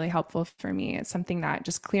has been really helpful for me. It's something that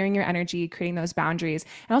just clearing your energy, creating those boundaries,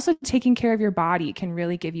 and also taking care of your body can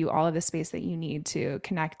really give you all of the space that you need to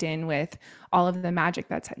connect in with all of the magic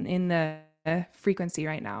that's in the frequency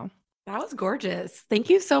right now. That was gorgeous. Thank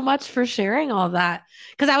you so much for sharing all that.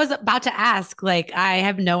 Because I was about to ask, like, I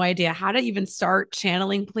have no idea how to even start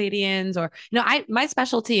channeling Pleiadians, or, my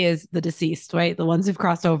specialty is the deceased, right? The ones who've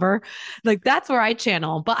crossed over. Like, that's where I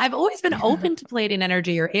channel. But I've always been open to Pleiadian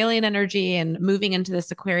energy or alien energy, and moving into this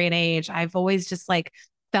Aquarian age, I've always just like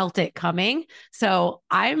felt it coming. So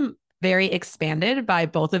I'm very expanded by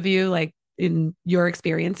both of you, like in your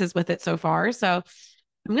experiences with it so far. So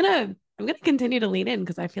I'm going to continue to lean in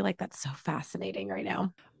because I feel like that's so fascinating right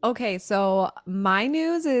now. Okay, so my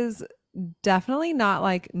news is definitely not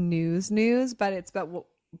like news, but it's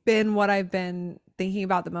been what I've been thinking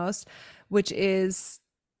about the most, which is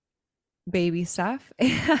baby stuff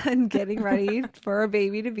and getting ready for a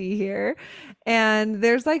baby to be here. And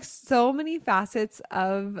there's like so many facets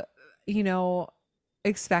of,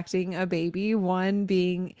 expecting a baby. One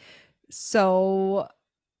being so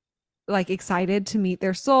like excited to meet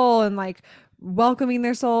their soul and like welcoming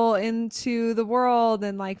their soul into the world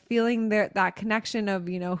and like feeling that connection of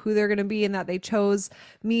who they're going to be, and that they chose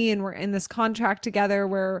me and we're in this contract together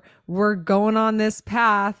where we're going on this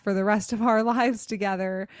path for the rest of our lives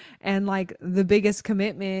together, and like the biggest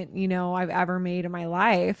commitment I've ever made in my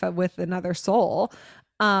life with another soul,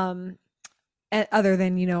 other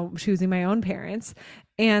than choosing my own parents.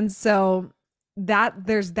 And so that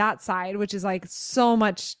there's that side, which is like so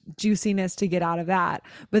much juiciness to get out of that.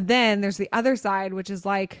 But then there's the other side, which is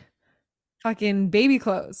like fucking baby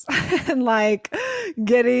clothes and like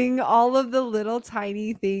getting all of the little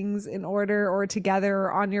tiny things in order or together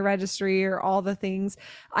or on your registry or all the things.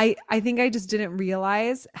 I think I just didn't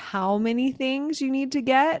realize how many things you need to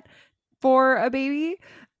get for a baby.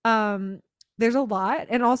 There's a lot,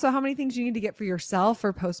 and also how many things you need to get for yourself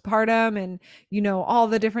for postpartum, and all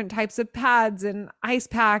the different types of pads and ice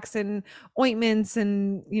packs and ointments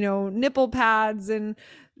and nipple pads and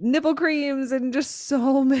nipple creams and just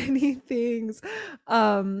so many things.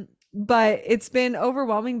 But it's been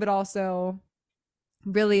overwhelming, but also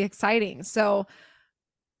really exciting. So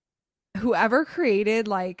whoever created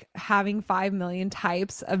like having 5 million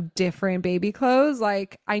types of different baby clothes,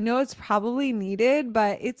 like I know it's probably needed,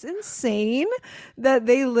 but it's insane that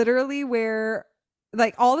they literally wear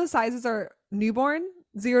like all the sizes are newborn,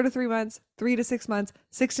 0 to 3 months, 3 to 6 months,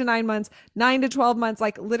 6 to 9 months, 9 to 12 months.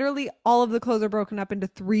 Like literally all of the clothes are broken up into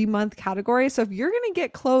 3-month categories. So if you're going to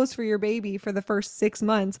get clothes for your baby for the first 6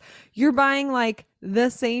 months, you're buying like the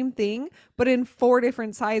same thing, but in 4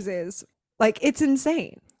 different sizes. Like it's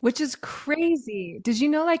insane. Which is crazy. Did you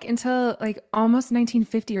know like until like almost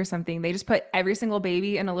 1950 or something, they just put every single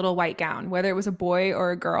baby in a little white gown, whether it was a boy or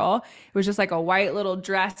a girl. It was just like a white little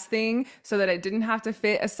dress thing so that it didn't have to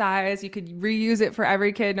fit a size. You could reuse it for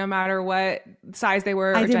every kid no matter what size they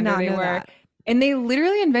were or gender they were. That. And they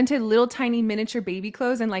literally invented little tiny miniature baby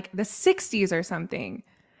clothes in like the 60s or something.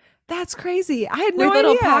 That's crazy. I had no with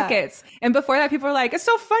idea. Little pockets. And before that, people were like, it's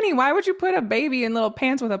so funny. Why would you put a baby in little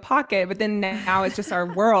pants with a pocket? But then now it's just our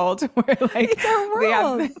world. Where like, it's our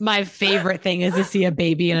world. My favorite thing is to see a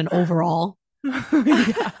baby in an overall.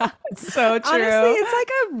 Yeah, it's so true. Honestly, it's like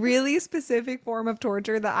a really specific form of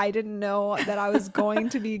torture that I didn't know that I was going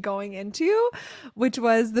to be going into, which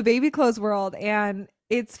was the baby clothes world. And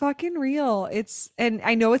it's fucking real. And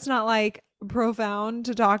I know it's not like profound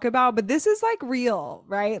to talk about, but this is like real,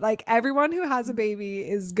 right? Like everyone who has a baby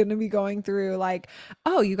is going to be going through like,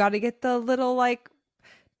 oh, you got to get the little like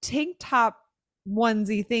tank top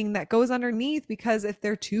onesie thing that goes underneath because if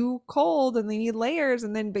they're too cold and they need layers,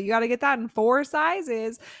 and then but you got to get that in 4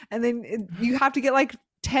 sizes, and then you have to get like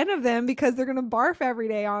 10 of them because they're gonna barf every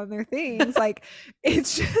day on their things. Like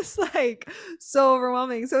it's just like so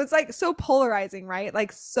overwhelming. So it's like so polarizing, right?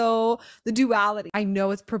 Like so the duality, I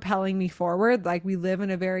know it's propelling me forward. Like we live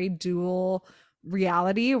in a very dual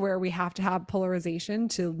reality where we have to have polarization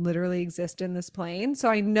to literally exist in this plane. So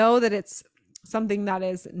I know that it's something that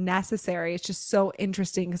is necessary. It's just so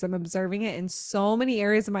interesting because I'm observing it in so many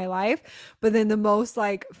areas of my life. But then the most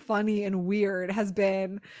like funny and weird has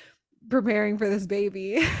been preparing for this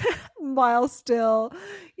baby while still,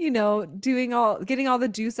 getting all the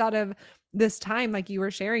juice out of this time, like you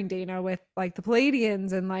were sharing, Dana, with like the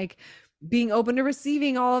Palladians and like being open to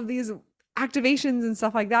receiving all of these activations and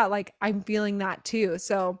stuff like that. Like I'm feeling that too.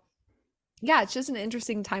 So yeah, it's just an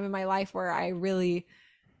interesting time in my life where I really,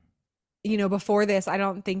 before this, I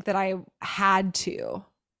don't think that I had to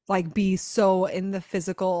like be so in the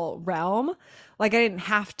physical realm. Like I didn't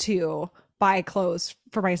have to buy clothes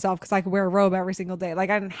for myself because I could wear a robe every single day. Like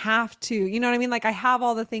I didn't have to, you know what I mean? Like I have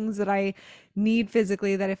all the things that I need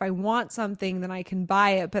physically that if I want something, then I can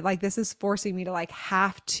buy it. But like this is forcing me to like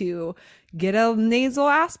have to get a nasal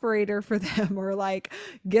aspirator for them or like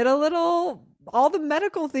get all the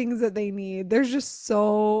medical things that they need. There's just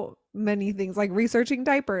so many things, like researching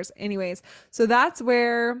diapers. Anyways, so that's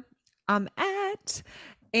where I'm at.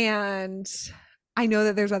 And I know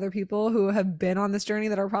that there's other people who have been on this journey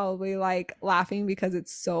that are probably like laughing because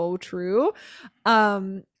it's so true.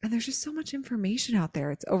 And there's just so much information out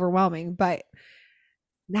there. It's overwhelming, but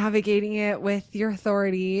navigating it with your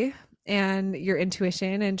authority and your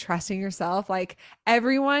intuition and trusting yourself. Like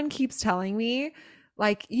everyone keeps telling me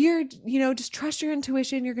like, just trust your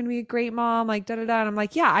intuition. You're going to be a great mom, like da, da, da. And I'm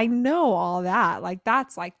like, yeah, I know all that. Like,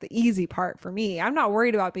 that's like the easy part for me. I'm not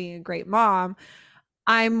worried about being a great mom.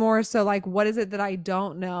 I'm more so like, what is it that I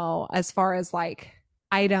don't know as far as like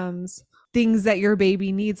items, things that your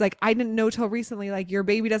baby needs? Like I didn't know till recently, like your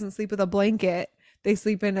baby doesn't sleep with a blanket. They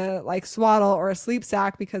sleep in a like swaddle or a sleep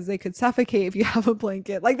sack because they could suffocate if you have a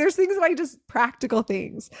blanket. Like there's things that I just practical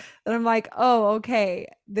things that I'm like, oh, okay.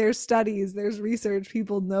 There's studies, there's research,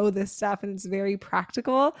 people know this stuff. And it's very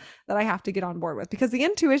practical that I have to get on board with because the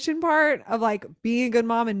intuition part of like being a good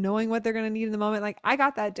mom and knowing what they're going to need in the moment, like I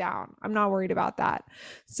got that down. I'm not worried about that.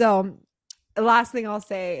 So the last thing I'll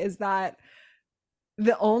say is that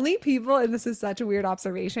the only people, and this is such a weird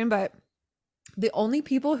observation, but the only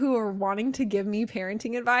people who are wanting to give me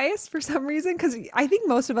parenting advice for some reason, because I think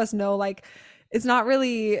most of us know like it's not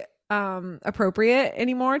really appropriate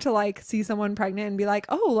anymore to like see someone pregnant and be like,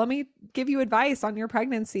 oh, let me give you advice on your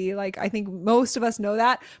pregnancy. Like I think most of us know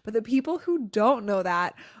that, but the people who don't know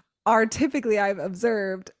that are typically, I've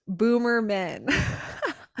observed, boomer men.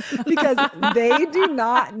 Because they do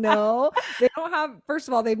not know. They don't have, first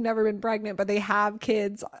of all, they've never been pregnant, but they have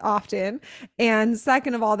kids often. And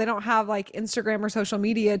second of all, they don't have like Instagram or social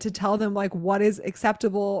media to tell them like what is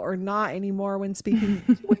acceptable or not anymore when speaking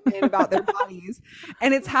to women about their bodies.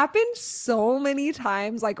 And it's happened so many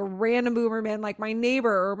times, like random boomer men, like my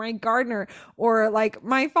neighbor or my gardener or like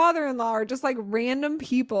my father-in-law or just like random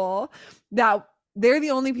people that they're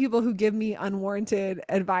the only people who give me unwarranted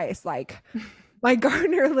advice. Like my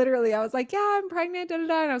gardener, literally, I was like, yeah, I'm pregnant, da, da,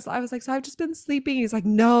 da. And I was like, so I've just been sleeping. He's like,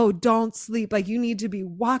 no, don't sleep. Like, you need to be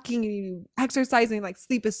walking, you need to be exercising. Like,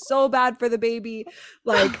 sleep is so bad for the baby.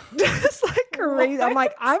 Like, just like crazy. I'm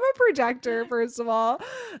like, I'm a projector, first of all.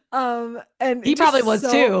 And he probably was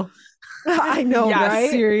too. I know, yeah, right?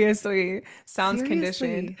 Seriously. Sounds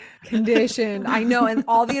conditioned. Conditioned. I know. And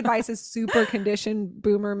all the advice is super conditioned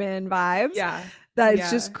boomer men vibes. Yeah. That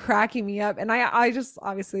it's just cracking me up. And I just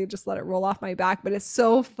obviously just let it roll off my back. But it's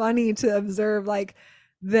so funny to observe like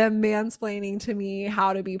them mansplaining to me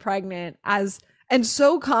how to be pregnant and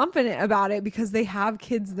so confident about it because they have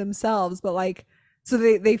kids themselves. But like, so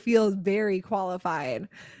they feel very qualified.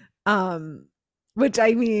 Which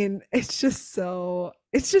I mean, it's just so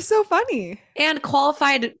funny. And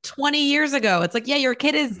qualified 20 years ago. It's like, yeah, your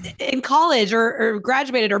kid is in college or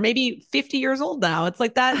graduated or maybe 50 years old now. It's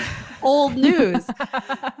like that old news.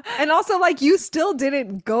 And also like you still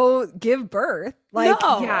didn't go give birth. Like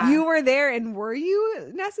you were there, and were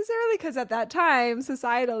you necessarily? Because at that time,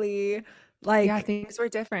 societally, like things were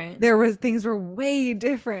different. Things were way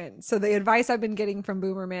different. So the advice I've been getting from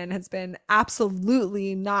boomer men has been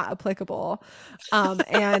absolutely not applicable,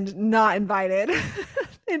 and not invited.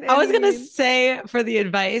 I was going to say for the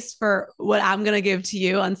advice for what I'm going to give to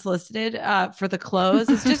you unsolicited, for the clothes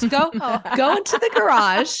is just go into the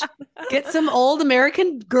garage, get some old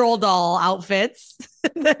American Girl doll outfits,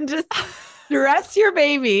 and then just dress your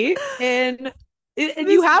baby in. And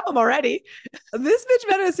you have them already. This bitch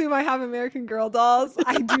better assume I have American Girl dolls.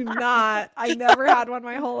 I do not. I never had one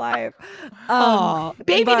my whole life.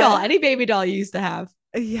 Baby doll. Any baby doll you used to have.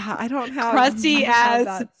 Yeah, I don't have Crusty ass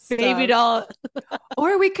that baby stuff. doll.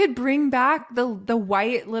 Or we could bring back the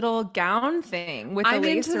white little gown thing with the I'm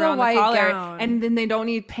lace into the around the white collar, gown. and then they don't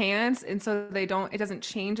need pants, and so it doesn't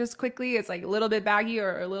change as quickly. It's like a little bit baggy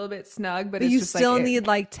or a little bit snug, but it's you just still like need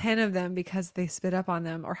like 10 of them because they spit up on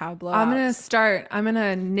them or have I'm blowouts.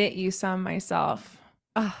 gonna knit you some myself.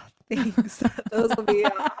 Oh, thanks. Those will be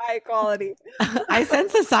high quality. I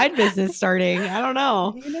sense a side business starting. I don't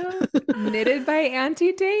know. You know? Knitted by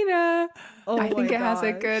Auntie Dana. Oh I think my it has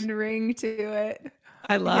a gosh. good ring to it.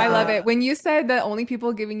 I love I love it. it. When you said that only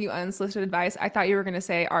people giving you unsolicited advice, I thought you were going to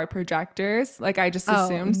say our projectors. Like I just Oh,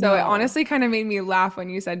 assumed. So it no. honestly kind of made me laugh when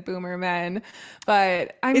you said boomer men.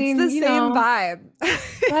 But I It's mean, the you same know, vibe.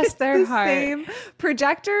 bless It's their the heart. same.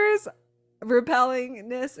 Projectors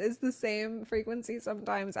repellingness is the same frequency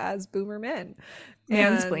sometimes as boomer men.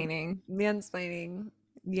 And Mansplaining. mansplaining.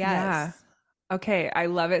 Yeah. Yes. Okay, I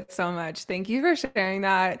love it so much. Thank you for sharing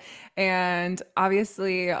that. And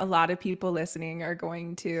obviously, a lot of people listening are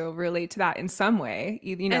going to relate to that in some way.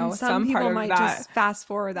 You know, And some some part people of might that. just fast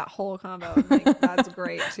forward that whole combo and think that's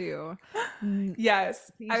great too. Yes,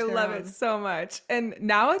 Each I their love own. it so much. And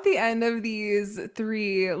now at the end of these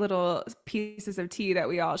three little pieces of tea that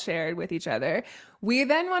we all shared with each other, we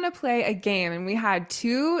then want to play a game. And we had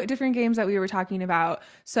two different games that we were talking about.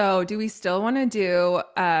 So do we still want to do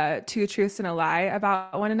two truths and a lie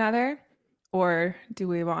about one another? Or do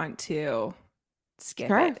we want to skip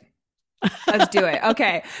Sure. it? Let's do it.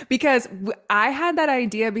 Okay. Because I had that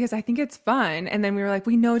idea because I think it's fun. And then we were like,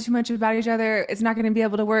 we know too much about each other. It's not going to be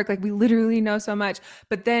able to work. Like, we literally know so much.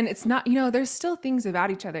 But then it's not, there's still things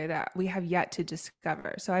about each other that we have yet to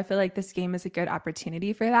discover. So I feel like this game is a good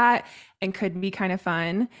opportunity for that and could be kind of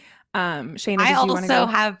fun. Shayna, I did you want to also go?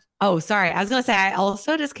 have, oh, sorry. I was going to say, I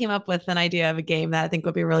also just came up with an idea of a game that I think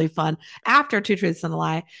would be really fun after Two Truths and a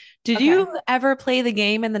Lie. Did Okay. you ever play the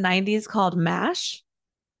game in the 90s called MASH?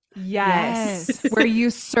 Yes. Where you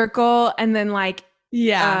circle and then like,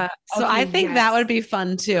 Yeah. So okay, I think that yes. would be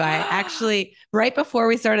fun too. I actually, right before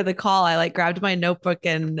we started the call, I like grabbed my notebook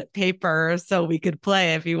and paper so we could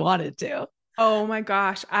play if you wanted to. Oh my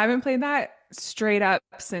gosh. I haven't played that straight up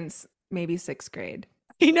since maybe 6th grade.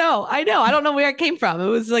 I know. I don't know where it came from. It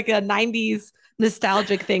was like a 90s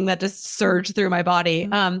nostalgic thing that just surged through my body.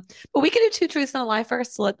 But we can do Two Truths and a Lie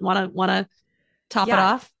first. So wanna top it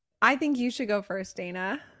off? I think you should go first,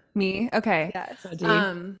 Dana. Me? Okay. Yes.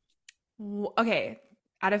 Okay.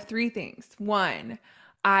 Out of 3 things. 1,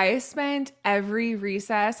 I spent every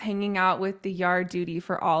recess hanging out with the yard duty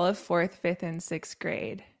for all of 4th, 5th, and 6th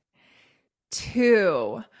grade.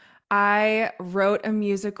 2, I wrote a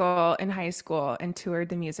musical in high school and toured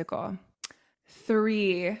the musical.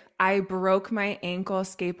 3, I broke my ankle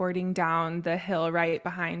skateboarding down the hill right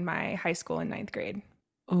behind my high school in 9th grade.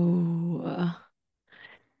 Oh,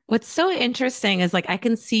 what's so interesting is like I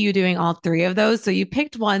can see you doing all 3 of those. So you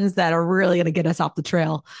picked ones that are really going to get us off the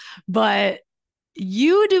trail. But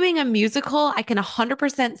you doing a musical, I can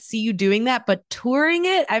 100% see you doing that. But touring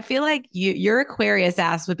it, I feel like your Aquarius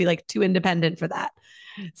ass would be like too independent for that.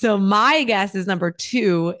 So my guess is number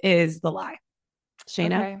 2 is the lie.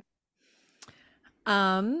 Shayna? Okay.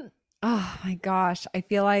 Oh my gosh. I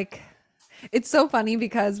feel like it's so funny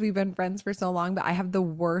because we've been friends for so long, but I have the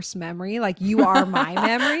worst memory. Like, you are my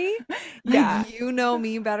memory. Yeah. Like, you know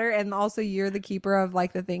me better. And also you're the keeper of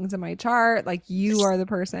like the things in my chart. Like, you are the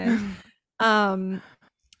person. And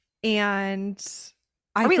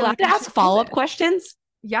Are we allowed to ask follow-up questions?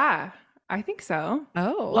 Yeah, I think so.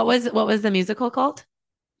 Oh. What was the musical called?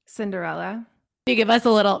 Cinderella. Can you give us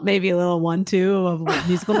maybe a little 1-2 of a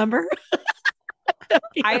musical number?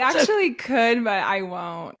 I actually could, but I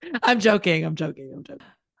won't. I'm joking.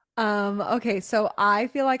 Okay, so I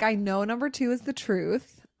feel like I know number 2 is the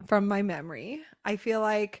truth from my memory. I feel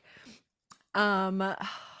like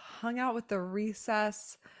hung out with the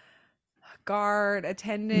recess guard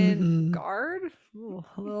attendant guard. Ooh,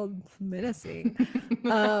 a little menacing.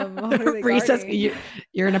 What are they Recess, guarding?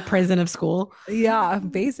 you're in a prison of school. Yeah,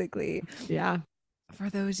 basically. Yeah. For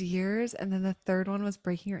those years. And then the third one was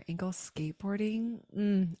breaking your ankle skateboarding.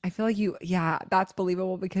 I feel like that's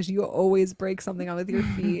believable because you always break something on with your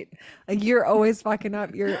feet. Like, you're always fucking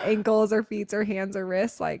up your ankles or feet or hands or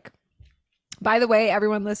wrists. Like, by the way,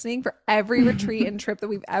 everyone listening, for every retreat and trip that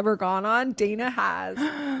we've ever gone on, Dana has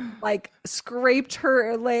like scraped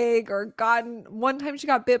her leg or one time she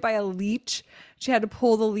got bit by a leech. She had to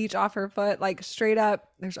pull the leech off her foot. Like, straight up,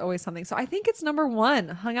 there's always something. So I think it's number 1,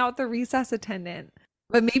 hung out with the recess attendant.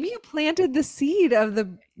 But maybe you planted the seed of the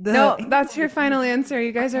No, that's your final answer.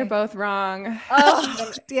 You guys are both wrong.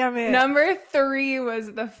 Oh, damn it. Number 3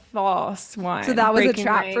 was the false one. So that was a breaking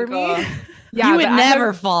trap my for me? ankle. Yeah, You would but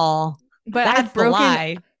never fall. But That's I've broken, the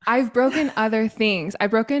lie. I've broken other things.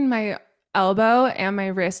 I've broken my elbow and my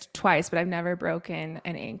wrist twice, but I've never broken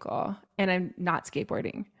an ankle, and I'm not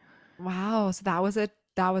skateboarding. Wow. So that was a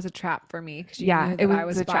trap for me because you Yeah, knew it that I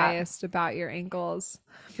was was a trap. biased about your ankles.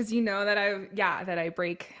 Because you know that I've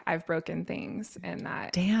broken things, and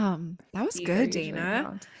that Damn. That was feet good, are usually Dana.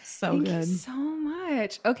 healed. So Thank good. you so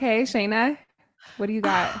much. Okay, Shayna, what do you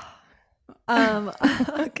got?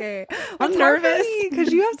 Okay. I'm nervous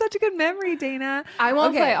because you have such a good memory, Dana. I won't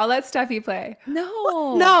Okay. play. I'll let Steffi play.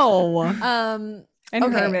 No. No. Um, And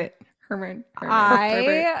okay. Herman.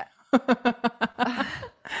 I'm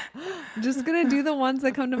just gonna do the ones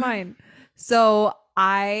that come to mind. So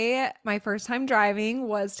my first time driving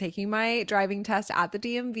was taking my driving test at the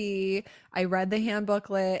DMV. I read the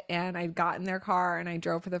handbooklet and I got in their car and I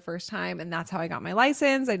drove for the first time, and that's how I got my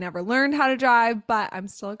license. I never learned how to drive, but I'm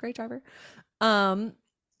still a great driver.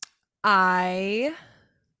 I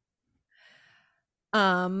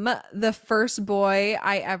the first boy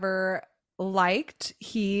I ever liked,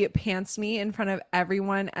 he pantsed me in front of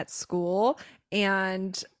everyone at school,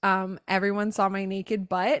 and everyone saw my naked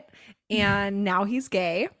butt, and now he's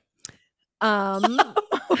gay. That's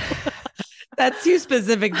too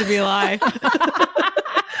specific to be a lie.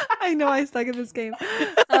 I know I suck at this game.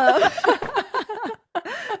 This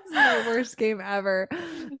is the worst game ever.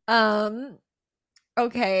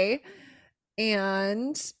 Okay.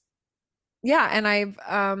 And yeah, and I've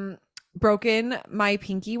broken my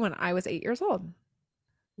pinky when I was 8 years old.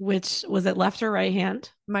 Which was it, left or right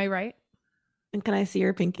hand? My right? And can I see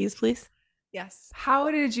your pinkies, please? Yes.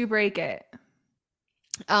 How did you break it?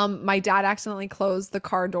 My dad accidentally closed the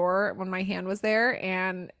car door when my hand was there,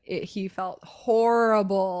 and he felt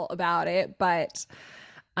horrible about it, but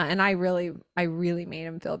and I really made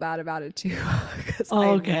him feel bad about it too because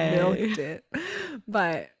I milked it.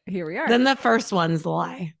 But here we are. Then the first one's the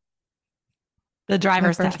lie. The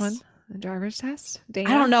driver's test. The driver's test. Dana?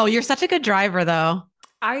 I don't know. You're such a good driver, though.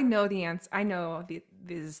 I know the answer. I know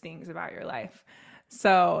these things about your life.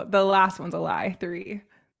 So the last one's a lie. 3.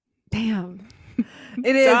 Damn.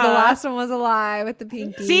 It is. The last one was a lie with the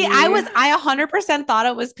pinky. See, I 100% thought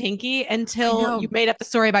it was pinky until you made up the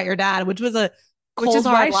story about your dad, which was a cold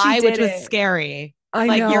hard lie, which was scary.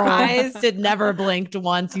 I know. Your eyes never blinked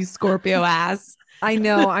once, you Scorpio ass. I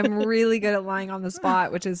know. I'm really good at lying on the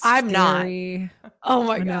spot, which is I'm scary. not. Oh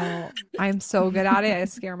my God. I'm so good at it. I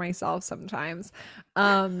scare myself sometimes.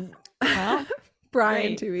 Well, Brian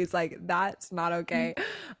great. too. He's like, that's not okay.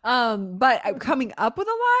 But coming up with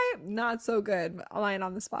a lie, not so good. Lying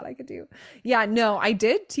on the spot, I could do. Yeah, no, I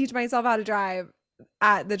did teach myself how to drive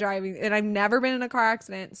at the driving, and I've never been in a car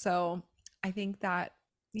accident. So I think that,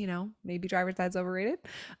 maybe driver's ed's overrated.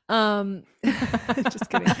 Just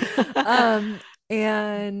kidding.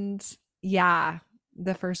 And yeah,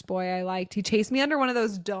 the first boy I liked, he chased me under one of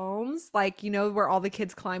those domes, like, where all the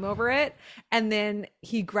kids climb over it. And then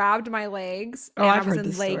he grabbed my legs, and I was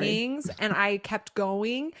in leggings, and I kept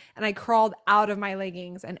going, and I crawled out of my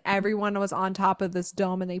leggings, and everyone was on top of this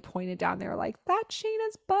dome, and they pointed down. They were like, that's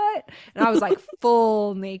Shayna's butt. And I was like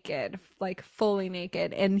fully naked.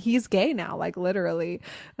 And he's gay now, like literally.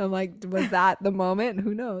 I'm like, was that the moment?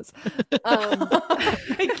 Who knows?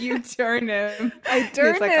 Like you turned him. I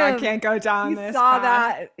turned him. Like, I can't go down this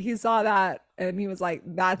path. He saw that, and he was like,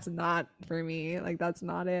 that's not for me. Like, that's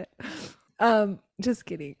not it. Just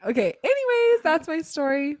kidding. Okay. Anyways, that's my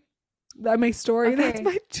story. Okay. That's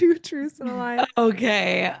my 2 truths and a lie.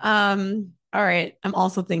 Okay. All right. I'm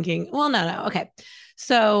also thinking, well, no. Okay.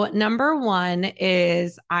 So number 1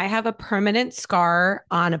 is I have a permanent scar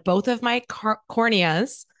on both of my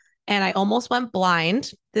corneas, and I almost went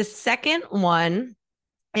blind. The second one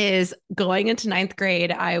is going into 9th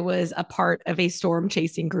grade. I was a part of a storm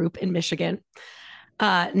chasing group in Michigan.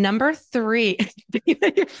 Number 3,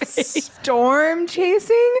 storm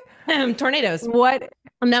chasing? Tornadoes. What?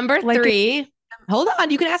 Number 3, hold on.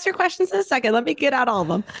 You can ask your questions in a second. Let me get out all of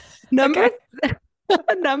them. Number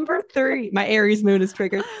 3, my Aries moon is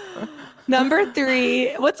triggered. Number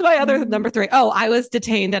 3, what's my other number 3? Oh, I was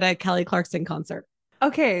detained at a Kelly Clarkson concert.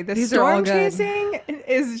 Okay, the These are all storm good. chasing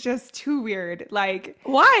is just too weird. Like,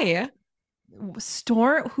 why?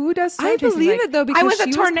 Storm? Who does storm I chasing? believe it though, because I was a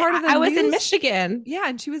she tornado. part of the I was in news. Michigan. Yeah,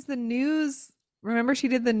 and she was the news. Remember, she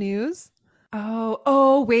did the news.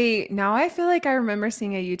 Oh, wait. Now I feel like I remember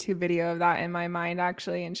seeing a YouTube video of that in my mind,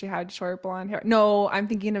 actually, and she had short blonde hair. No, I'm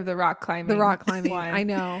thinking of the rock climbing. The rock climbing. one. I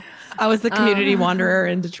know. I was the community wanderer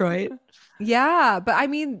in Detroit. Yeah, but I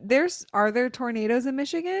mean, are there tornadoes in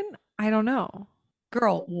Michigan? I don't know.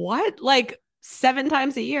 Girl, what? Like 7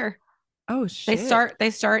 times a year. Oh They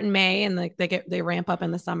shit. start in May and like they ramp up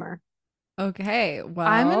in the summer. Okay, well,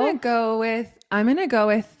 I'm gonna go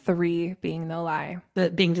with 3 being the lie The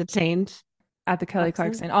being detained. at the Kelly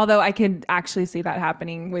Clarkson. Clarkson. Although I could actually see that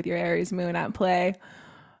happening with your Aries moon at play.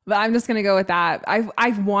 But I'm just gonna go with that.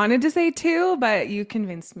 I've wanted to say 2, but you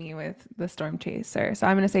convinced me with the storm chaser. So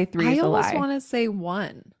I'm gonna say 3 I is the almost lie. want to say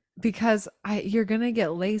 1 because you're gonna get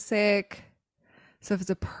LASIK. So if it's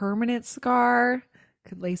a permanent scar,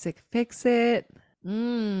 could LASIK fix it?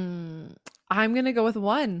 I'm gonna go with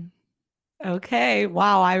 1. Okay.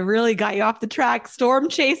 Wow, I really got you off the track. Storm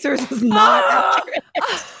Chasers was not accurate.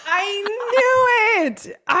 I knew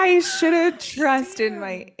it. I should have trusted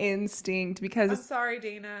my instinct because sorry,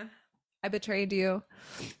 Dana. I betrayed you.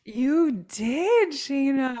 you did,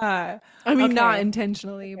 Shayna. I mean, not Okay.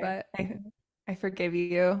 intentionally, Okay. but I forgive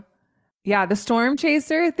you. Yeah, the storm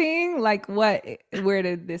chaser thing, like where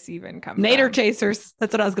did this even come Nader from? Chasers.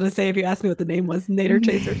 That's what I was going to say if you asked me what the name was. Nader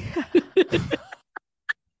Chasers.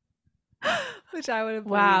 which I would have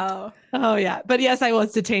believed. Wow. Oh, yeah. But yes, I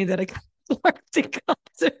was detained at a Clarkson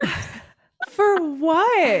concert. For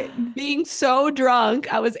what? Being so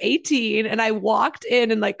drunk. I was 18 and I walked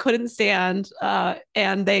in and like couldn't stand.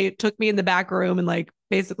 And they took me in the back room and like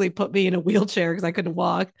basically put me in a wheelchair because I couldn't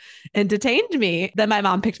walk and detained me. Then my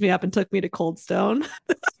mom picked me up and took me to Cold Stone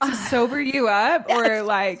To sober you up or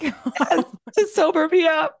like to sober me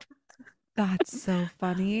up. That's so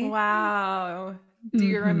funny. wow. Do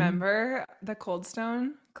you Mhm. remember the Cold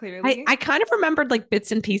Stone clearly? I kind of remembered like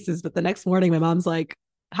bits and pieces, but the next morning my mom's like,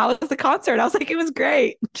 how was the concert? I was like, it was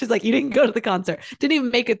great. She's like, you didn't go to the concert. Didn't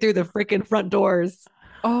even make it through the freaking front doors.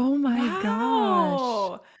 Oh my gosh.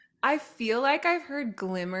 Wow. I feel like I've heard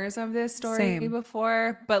glimmers of this story Same.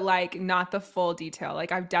 before, but like not the full detail.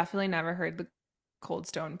 Like I've definitely never heard the Cold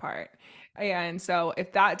Stone part. And so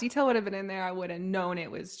if that detail would have been in there, I would have known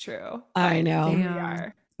it was true. I know. Here we Damn.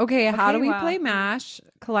 are. Okay, how Okay, do we well. play MASH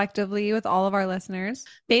collectively with all of our listeners?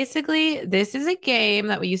 Basically, this is a game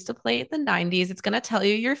that we used to play in the 90s. It's going to tell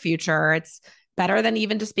you your future. It's better than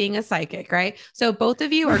even just being a psychic, right? So both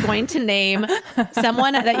of you are going to name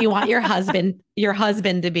someone that you want your husband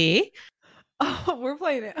to be. Oh, we're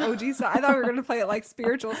playing it OG style. I thought we were gonna play it like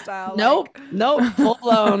spiritual style. Nope, full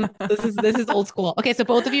blown. This is old school. Okay, so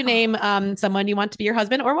both of you name someone you want to be your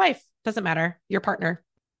husband or wife. Doesn't matter. Your partner.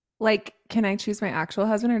 Like, can I choose my actual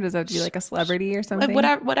husband or does that have to be like a celebrity or something?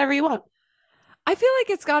 Whatever you want. I feel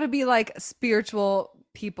like it's got to be like spiritual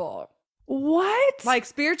people, What? like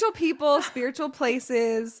spiritual people, spiritual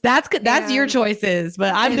places. That's good. That's your And- choices,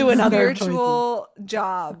 but I'm and doing other choices. spiritual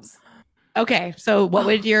jobs. Okay, so who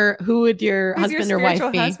would your Who's your husband or wife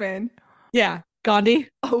spiritual be? husband? Yeah, Gandhi.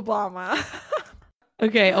 Obama.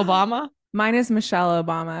 Okay, Obama. Mine is Michelle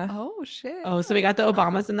Obama. Oh shit. Oh, so we got the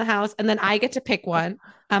Obamas in the house, and then I get to pick one.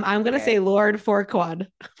 I'm gonna Okay. say Lord Farquaad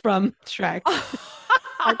from Shrek.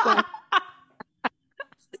 Farquaad.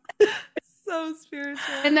 So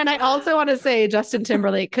spiritual. And then I also want to say Justin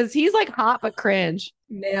Timberlake because he's like hot but cringe.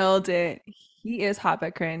 Nailed it. He is hot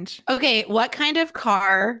but cringe. Okay, what kind of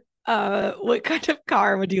car? What kind of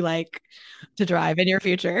car would you like to drive in your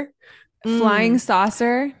future? Flying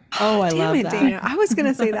saucer Oh, I Damn love it, that. Dana. I was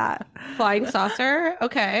gonna say that. Flying saucer.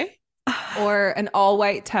 Okay. or an all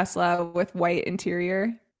white Tesla with white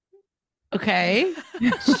interior. Okay.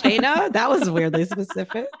 Shayna, that was weirdly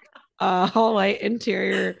specific. All white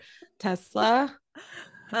interior Tesla.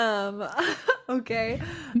 Okay.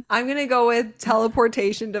 I'm gonna go with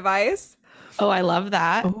teleportation device. Oh, I love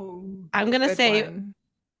that. Oh, I'm gonna good say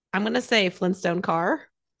one. Flintstone car.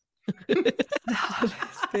 Oh,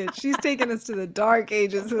 this bitch. She's taking us to the dark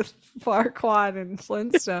ages with Farquaad and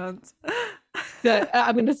Flintstones.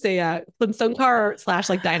 I'm gonna say Flintstone car /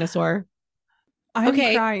 like dinosaur. I'm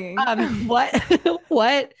Okay, crying.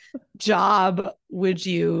 What job would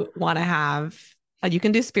you want to have? You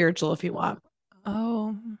can do spiritual if you want.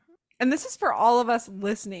 oh, And this is for all of us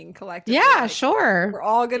listening collectively. Yeah, like, sure. We're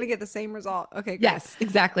all gonna get the same result. Okay. Great. Yes,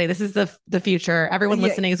 exactly. This is the future. Everyone Yeah.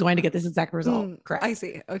 listening is going to get this exact result. Correct. I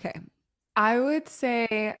see. Okay. I would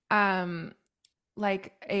say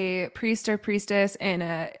like a priest or priestess in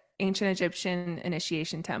a ancient Egyptian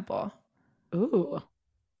initiation temple. Ooh.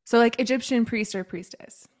 So like Egyptian priest or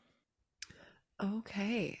priestess.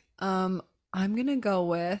 Okay. I'm gonna go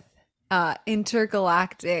with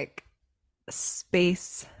intergalactic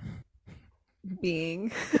space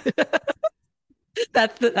being.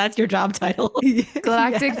 That's your job title.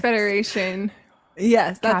 Galactic Yes. Federation.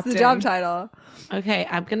 Yes, that's the job Captain. title. Okay,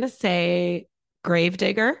 I'm gonna say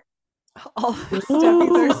Gravedigger. All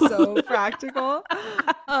Steffies are so practical.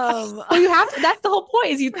 Well, you have to, that's the whole point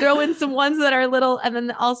is you throw in some ones that are little, and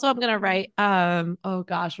then also I'm gonna write, oh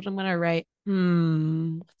gosh, what I'm gonna write.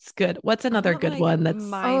 It's good. What's another good one that's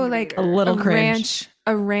like a little cringe?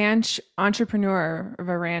 A ranch entrepreneur of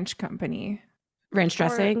a ranch company. Ranch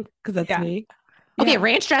dressing, because that's me. Yeah. Okay,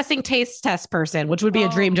 ranch dressing taste test person, which would be a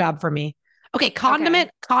dream job for me. Okay,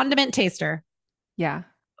 condiment taster. Yeah.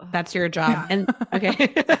 That's your job. And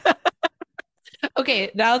okay. Okay,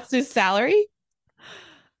 now let's do salary.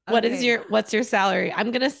 What's your salary?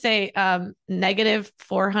 I'm gonna say negative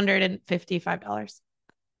 $455.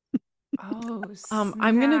 Oh,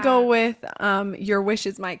 I'm gonna go with your wish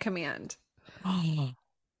is my command.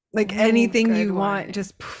 Like anything you want,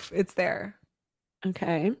 just poof, it's there.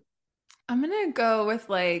 Okay. I'm gonna go with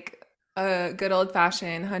like a good old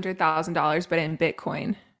fashioned $100,000, but in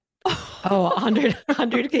Bitcoin. Oh,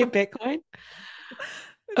 100K Bitcoin.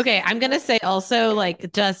 Okay, I'm gonna say also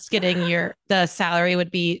like just getting the salary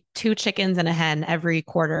would be 2 chickens and a hen every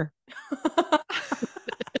quarter.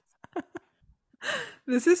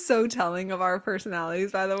 This is so telling of our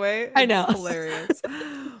personalities, by the way. I know. It's hilarious.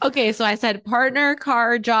 Okay, so I said partner,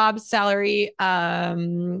 car, job, salary.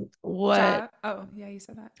 What? Job? Oh, yeah, you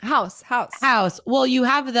said that. House. Well, you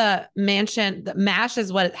have the mansion. The mash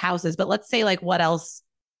is what house is, but let's say like what else?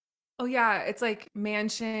 Oh yeah, it's like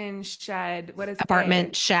mansion, shed. What is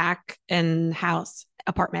apartment, shack, and house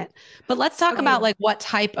apartment. But let's talk about like what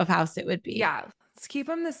type of house it would be. Yeah, let's keep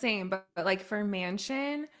them the same. But like for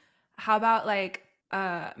mansion, how about like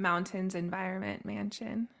mountains environment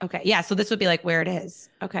mansion? Okay, yeah. So this would be like where it is.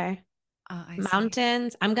 Okay,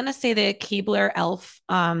 mountains. I'm gonna say the Keebler elf,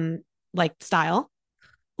 like style,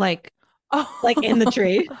 like in the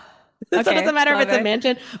tree. So it doesn't matter if it's a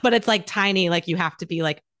mansion, but it's like tiny. Like you have to be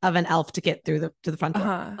like of an elf to get through to the front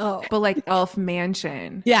door. But like elf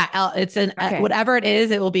mansion. Yeah, it's an whatever it is,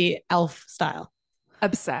 it will be elf style.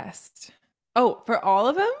 Obsessed. Oh, for all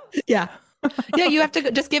of them? Yeah. Yeah, you have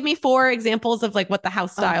to just give me 4 examples of like what the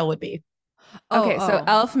house style would be. Okay, so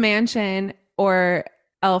elf mansion or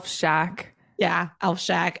elf shack. Yeah, elf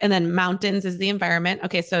shack. And then mountains is the environment.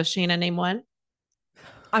 Okay, so Sheena, name one.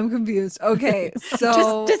 I'm confused. Okay,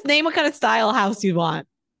 so just name what kind of style house you want.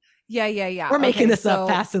 Yeah. We're making this up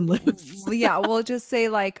fast and loose. Yeah, we'll just say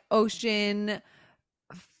like ocean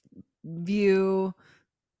view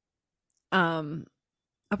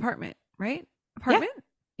apartment, right? Apartment?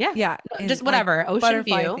 Yeah. Just whatever. Ocean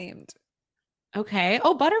butterfly view. Themed. Okay.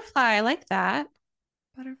 Oh, butterfly. I like that.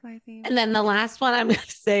 Butterfly themed. And then the last one I'm going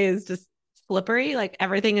to say is just slippery. Like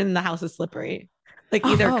everything in the house is slippery. Like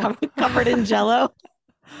either covered in Jello.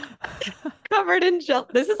 Covered in Jello.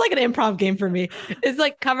 This is like an improv game for me. It's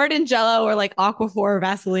like covered in Jello or like Aquaphor or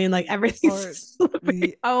Vaseline. Like everything's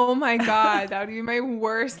slippery. Oh my God. That would be my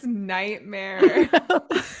worst nightmare.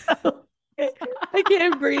 I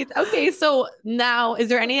can't breathe. Okay, so now is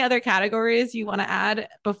there any other categories you want to add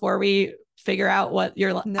before we figure out what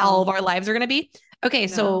all of our lives are going to be? Okay,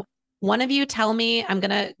 so one of you tell me, I'm going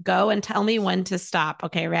to go and tell me when to stop.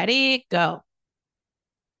 Okay, ready? Go.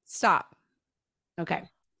 Stop. Okay.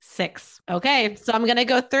 6. Okay, so I'm going to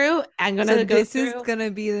go through. This is going to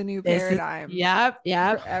be the new paradigm. Yep.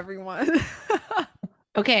 For everyone.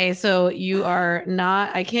 Okay, so you are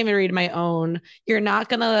not, I can't even read my own. You're not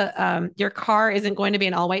going to, your car isn't going to be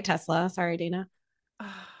an all-white Tesla. Sorry, Dana. Oh,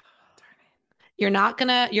 darn it. You're not going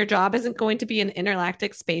to, your job isn't going to be an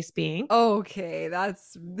intergalactic space being. Okay,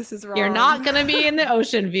 this is wrong. You're not going to be in the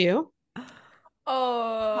ocean view.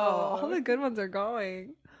 All the good ones are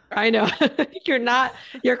going. I know. You're not,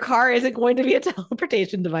 your car isn't going to be a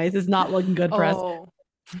teleportation device. It's not looking good for us.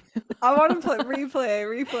 I want to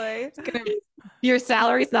replay. Your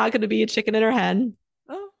salary's not going to be a chicken and a hen.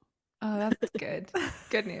 Oh, that's good.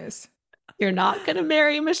 Good news. You're not going to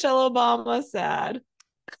marry Michelle Obama. Sad.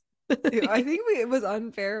 I think it was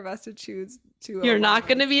unfair of us to choose two. You're not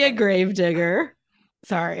going to be a grave digger.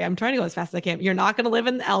 Sorry, I'm trying to go as fast as I can. You're not going to live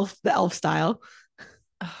in the elf style.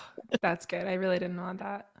 Oh, that's good. I really didn't want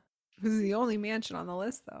that. This is the only mansion on the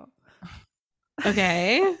list, though.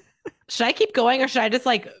 Okay. Should I keep going or should I just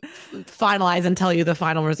like finalize and tell you the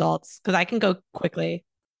final results? Because I can go quickly.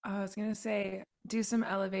 I was gonna say, do some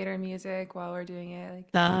elevator music while we're doing it.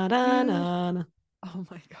 Like, da, da, da, da. Oh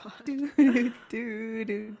my God.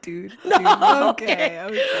 No,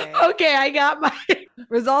 Okay, I got my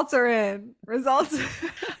results are in.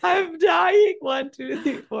 I'm dying. 1, 2,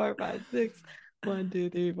 3, 4, 5, 6. 1,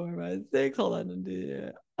 2, 3, 4, 5, 6. Hold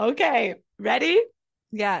on. Okay, ready?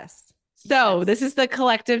 Yes. So this is the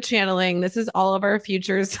collective channeling. This is all of our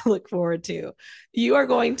futures to look forward to. You are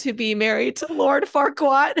going to be married to Lord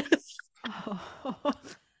Farquaad.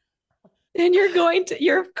 And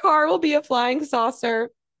your car will be a flying saucer,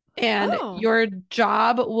 and your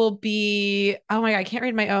job will be, oh my God, I can't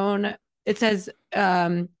read my own. It says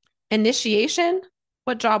initiation.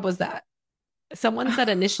 What job was that? Someone said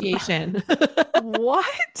initiation.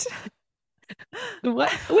 What?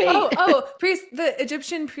 What? Wait. Priest, the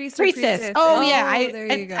Egyptian priest or Priestess. priestess. Oh yeah,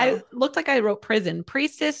 there you go. I looked like I wrote prison.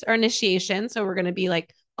 Priestess or initiation. So we're gonna be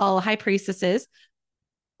like all high priestesses.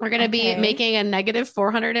 We're gonna be making a negative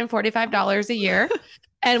 $445 a year,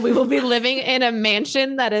 and we will be living in a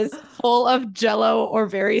mansion that is full of Jello or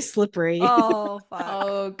very slippery. Oh fuck.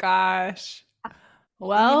 Oh gosh.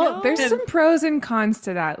 Well, there's some pros and cons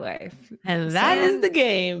to that life. And that is the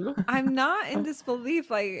game. I'm not in disbelief.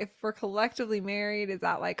 Like, if we're collectively married, is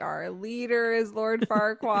that like our leader is Lord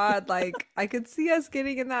Farquaad? Like, I could see us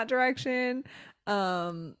getting in that direction.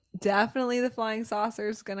 Definitely the flying saucer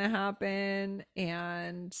is gonna happen,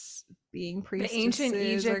 and being priestesses the ancient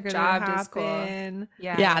Egypt job is cool.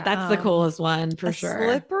 Yeah, that's the coolest one for sure.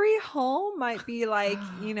 Slippery home might be like,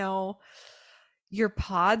 you know, your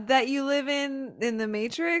pod that you live in the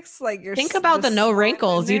Matrix. Like, you're think about the no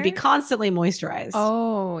wrinkles. You'd be constantly moisturized.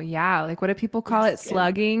 Oh yeah, like what do people call it?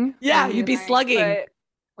 Slugging. Yeah, you'd be slugging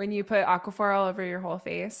when you put Aquaphor all over your whole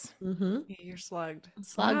face. Mm-hmm. Yeah, you're slugged.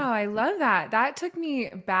 Wow, I love that. That took me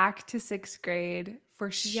back to 6th grade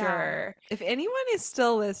for sure. Yeah. If anyone is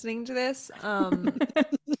still listening to this,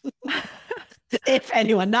 if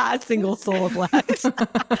anyone, not a single soul is left.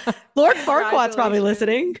 Lord Farquaad's probably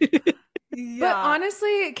listening. Yeah. But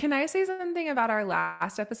honestly, can I say something about our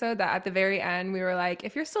last episode that at the very end we were like,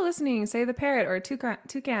 if you're still listening, say the parrot or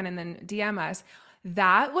toucan and then DM us.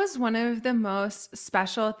 That was one of the most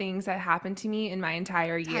special things that happened to me in my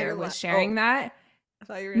entire year was sharing that. I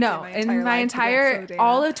thought you were gonna say my entire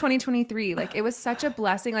all of 2023, like it was such a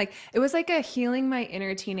blessing. Like it was like a healing my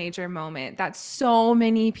inner teenager moment that so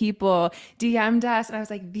many people DM'd us, and I was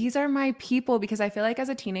like, these are my people, because I feel like as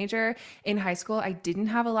a teenager in high school, I didn't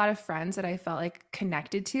have a lot of friends that I felt like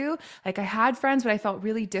connected to. Like I had friends, but I felt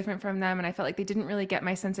really different from them, and I felt like they didn't really get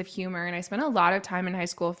my sense of humor. And I spent a lot of time in high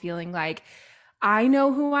school feeling like I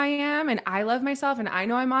know who I am and I love myself and I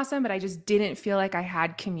know I'm awesome, but I just didn't feel like I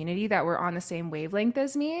had community that were on the same wavelength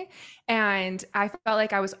as me. And I felt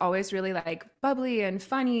like I was always really like bubbly and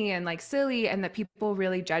funny and like silly, and that people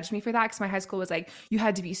really judged me for that, because my high school was like, you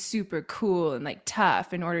had to be super cool and like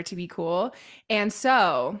tough in order to be cool. And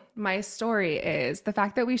so my story is the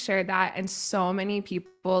fact that we shared that and so many people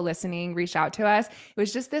listening reached out to us. It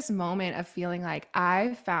was just this moment of feeling like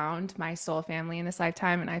I found my soul family in this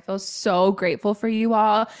lifetime. And I feel so grateful for you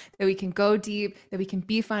all that we can go deep, that we can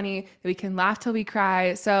be funny, that we can laugh till we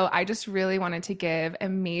cry. So I just really wanted to give a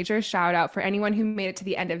major shout out for anyone who made it to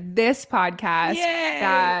the end of this podcast. Yay!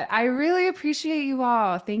 That I really appreciate you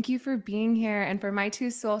all. Thank you for being here. And for my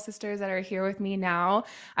 2 soul sisters that are here with me now,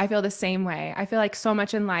 I feel the same way. I feel like so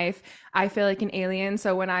much in life, I feel like an alien.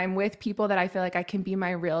 So when I'm with people that I feel like I can be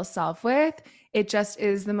my real self with, it just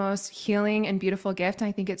is the most healing and beautiful gift. And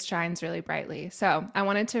I think it shines really brightly. So I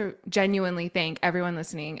wanted to genuinely thank everyone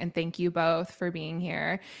listening, and thank you both for being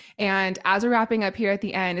here. And as we're wrapping up here at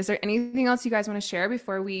the end, is there anything else you guys want to share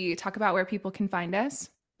before we talk about where people can find us?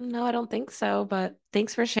 No, I don't think so, but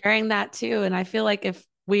thanks for sharing that too. And I feel like if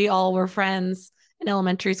we all were friends in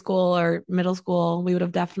elementary school or middle school, we would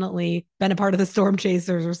have definitely been a part of the Storm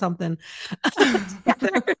Chasers or something.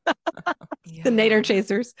 The Nader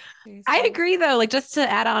Chasers. I agree though, like just to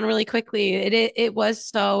add on really quickly, it was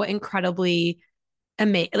so incredibly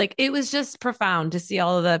amazing. Like it was just profound to see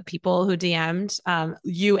all of the people who DM'd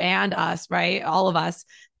you and us, right? All of us.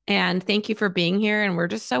 And thank you for being here. And we're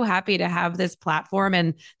just so happy to have this platform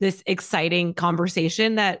and this exciting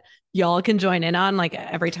conversation that y'all can join in on like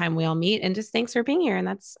every time we all meet. And just thanks for being here.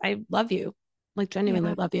 And I love you. Like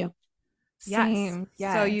genuinely love you. Yes.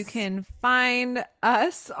 So you can find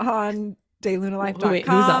us on daylunalife.com. Wait,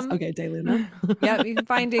 who's us? Okay, Dayluna. Yep, you can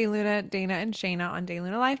find Dayluna, Dana, and Shayna on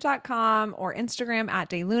daylunalife.com or Instagram at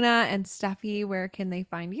Dayluna. And Steffi, where can they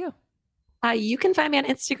find you? You can find me on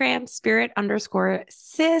Instagram,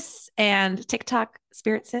 spirit_sis, and TikTok,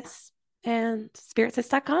 spiritsis, and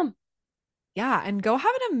spiritsis.com. Yeah, and go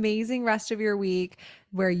have an amazing rest of your week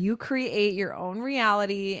where you create your own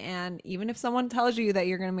reality. And even if someone tells you that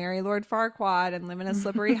you're going to marry Lord Farquaad and live in a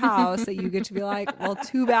slippery house, that you get to be like, well,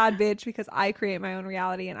 too bad, bitch, because I create my own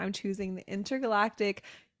reality and I'm choosing the intergalactic,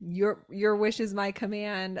 your wish is my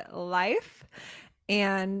command life.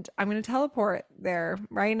 And I'm going to teleport there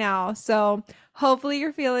right now. So hopefully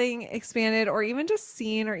you're feeling expanded, or even just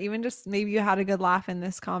seen, or even just maybe you had a good laugh in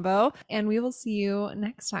this combo. And we will see you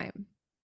next time.